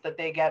benefits that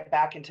they get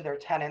back into their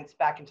tenants,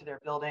 back into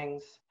their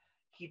buildings,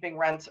 keeping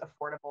rents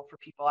affordable for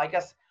people. I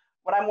guess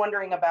what I'm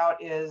wondering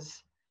about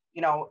is,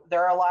 you know,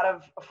 there are a lot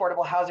of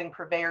affordable housing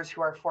purveyors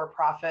who are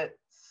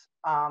for-profits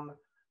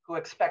who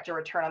expect a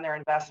return on their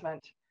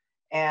investment.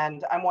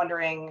 And I'm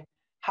wondering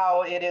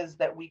how it is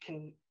that we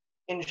can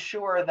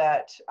ensure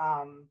that,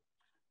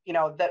 you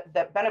know,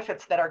 that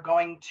benefits that are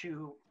going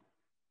to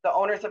the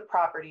owners of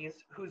properties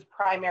whose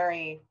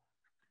primary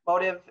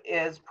motive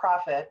is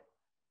profit,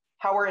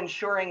 how we're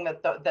ensuring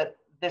that that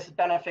this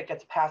benefit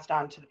gets passed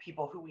on to the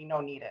people who we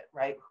know need it,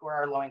 right? Who are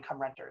our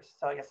low-income renters.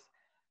 So I guess,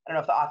 I don't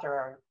know if the author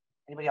or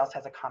anybody else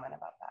has a comment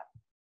about that.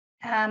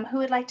 Who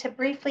would like to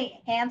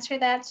briefly answer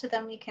that so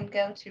then we can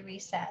go to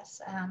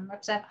recess?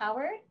 Representative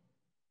Howard?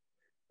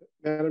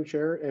 Madam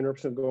Chair and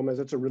Representative Gomez,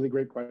 that's a really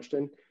great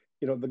question.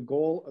 You know, the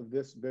goal of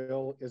this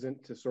bill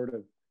isn't to sort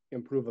of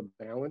improve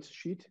a balance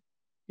sheet.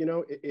 You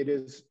know,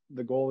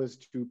 the goal is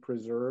to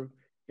preserve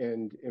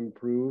and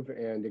improve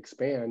and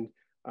expand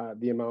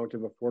the amount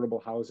of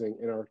affordable housing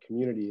in our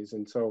communities.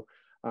 And so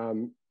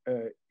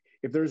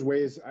if there's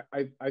ways,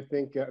 I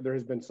think there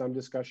has been some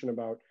discussion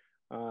about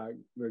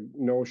the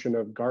notion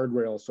of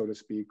guardrails, so to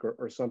speak,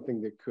 or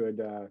something that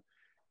could,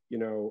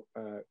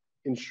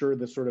 ensure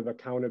the sort of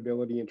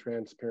accountability and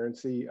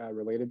transparency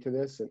related to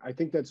this. And I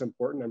think that's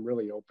important. I'm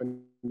really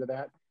open to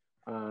that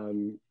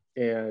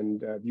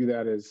and view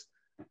that as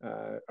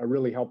a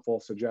really helpful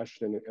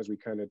suggestion as we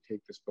kind of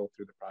take this bill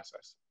through the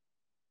process.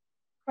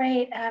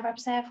 Great.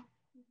 Representative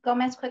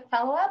Gomez, quick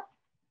follow-up.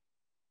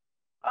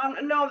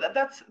 No,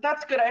 that's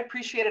good. I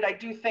appreciate it. I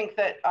do think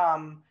that,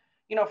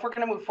 if we're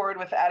going to move forward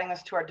with adding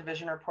this to our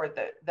division report,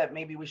 that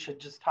maybe we should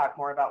just talk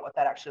more about what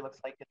that actually looks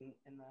like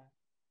in the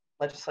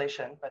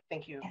legislation. But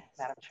thank you, yes.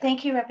 Madam Chair.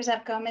 Thank you,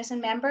 Representative Gomez and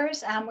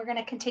members. We're going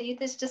to continue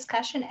this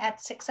discussion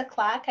at 6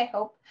 o'clock. I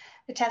hope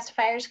the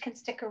testifiers can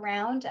stick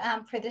around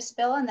for this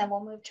bill, and then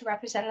we'll move to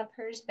Representative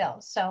Herr's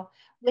bill. So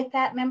with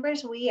that,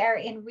 members, we are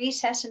in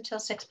recess until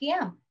 6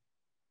 p.m.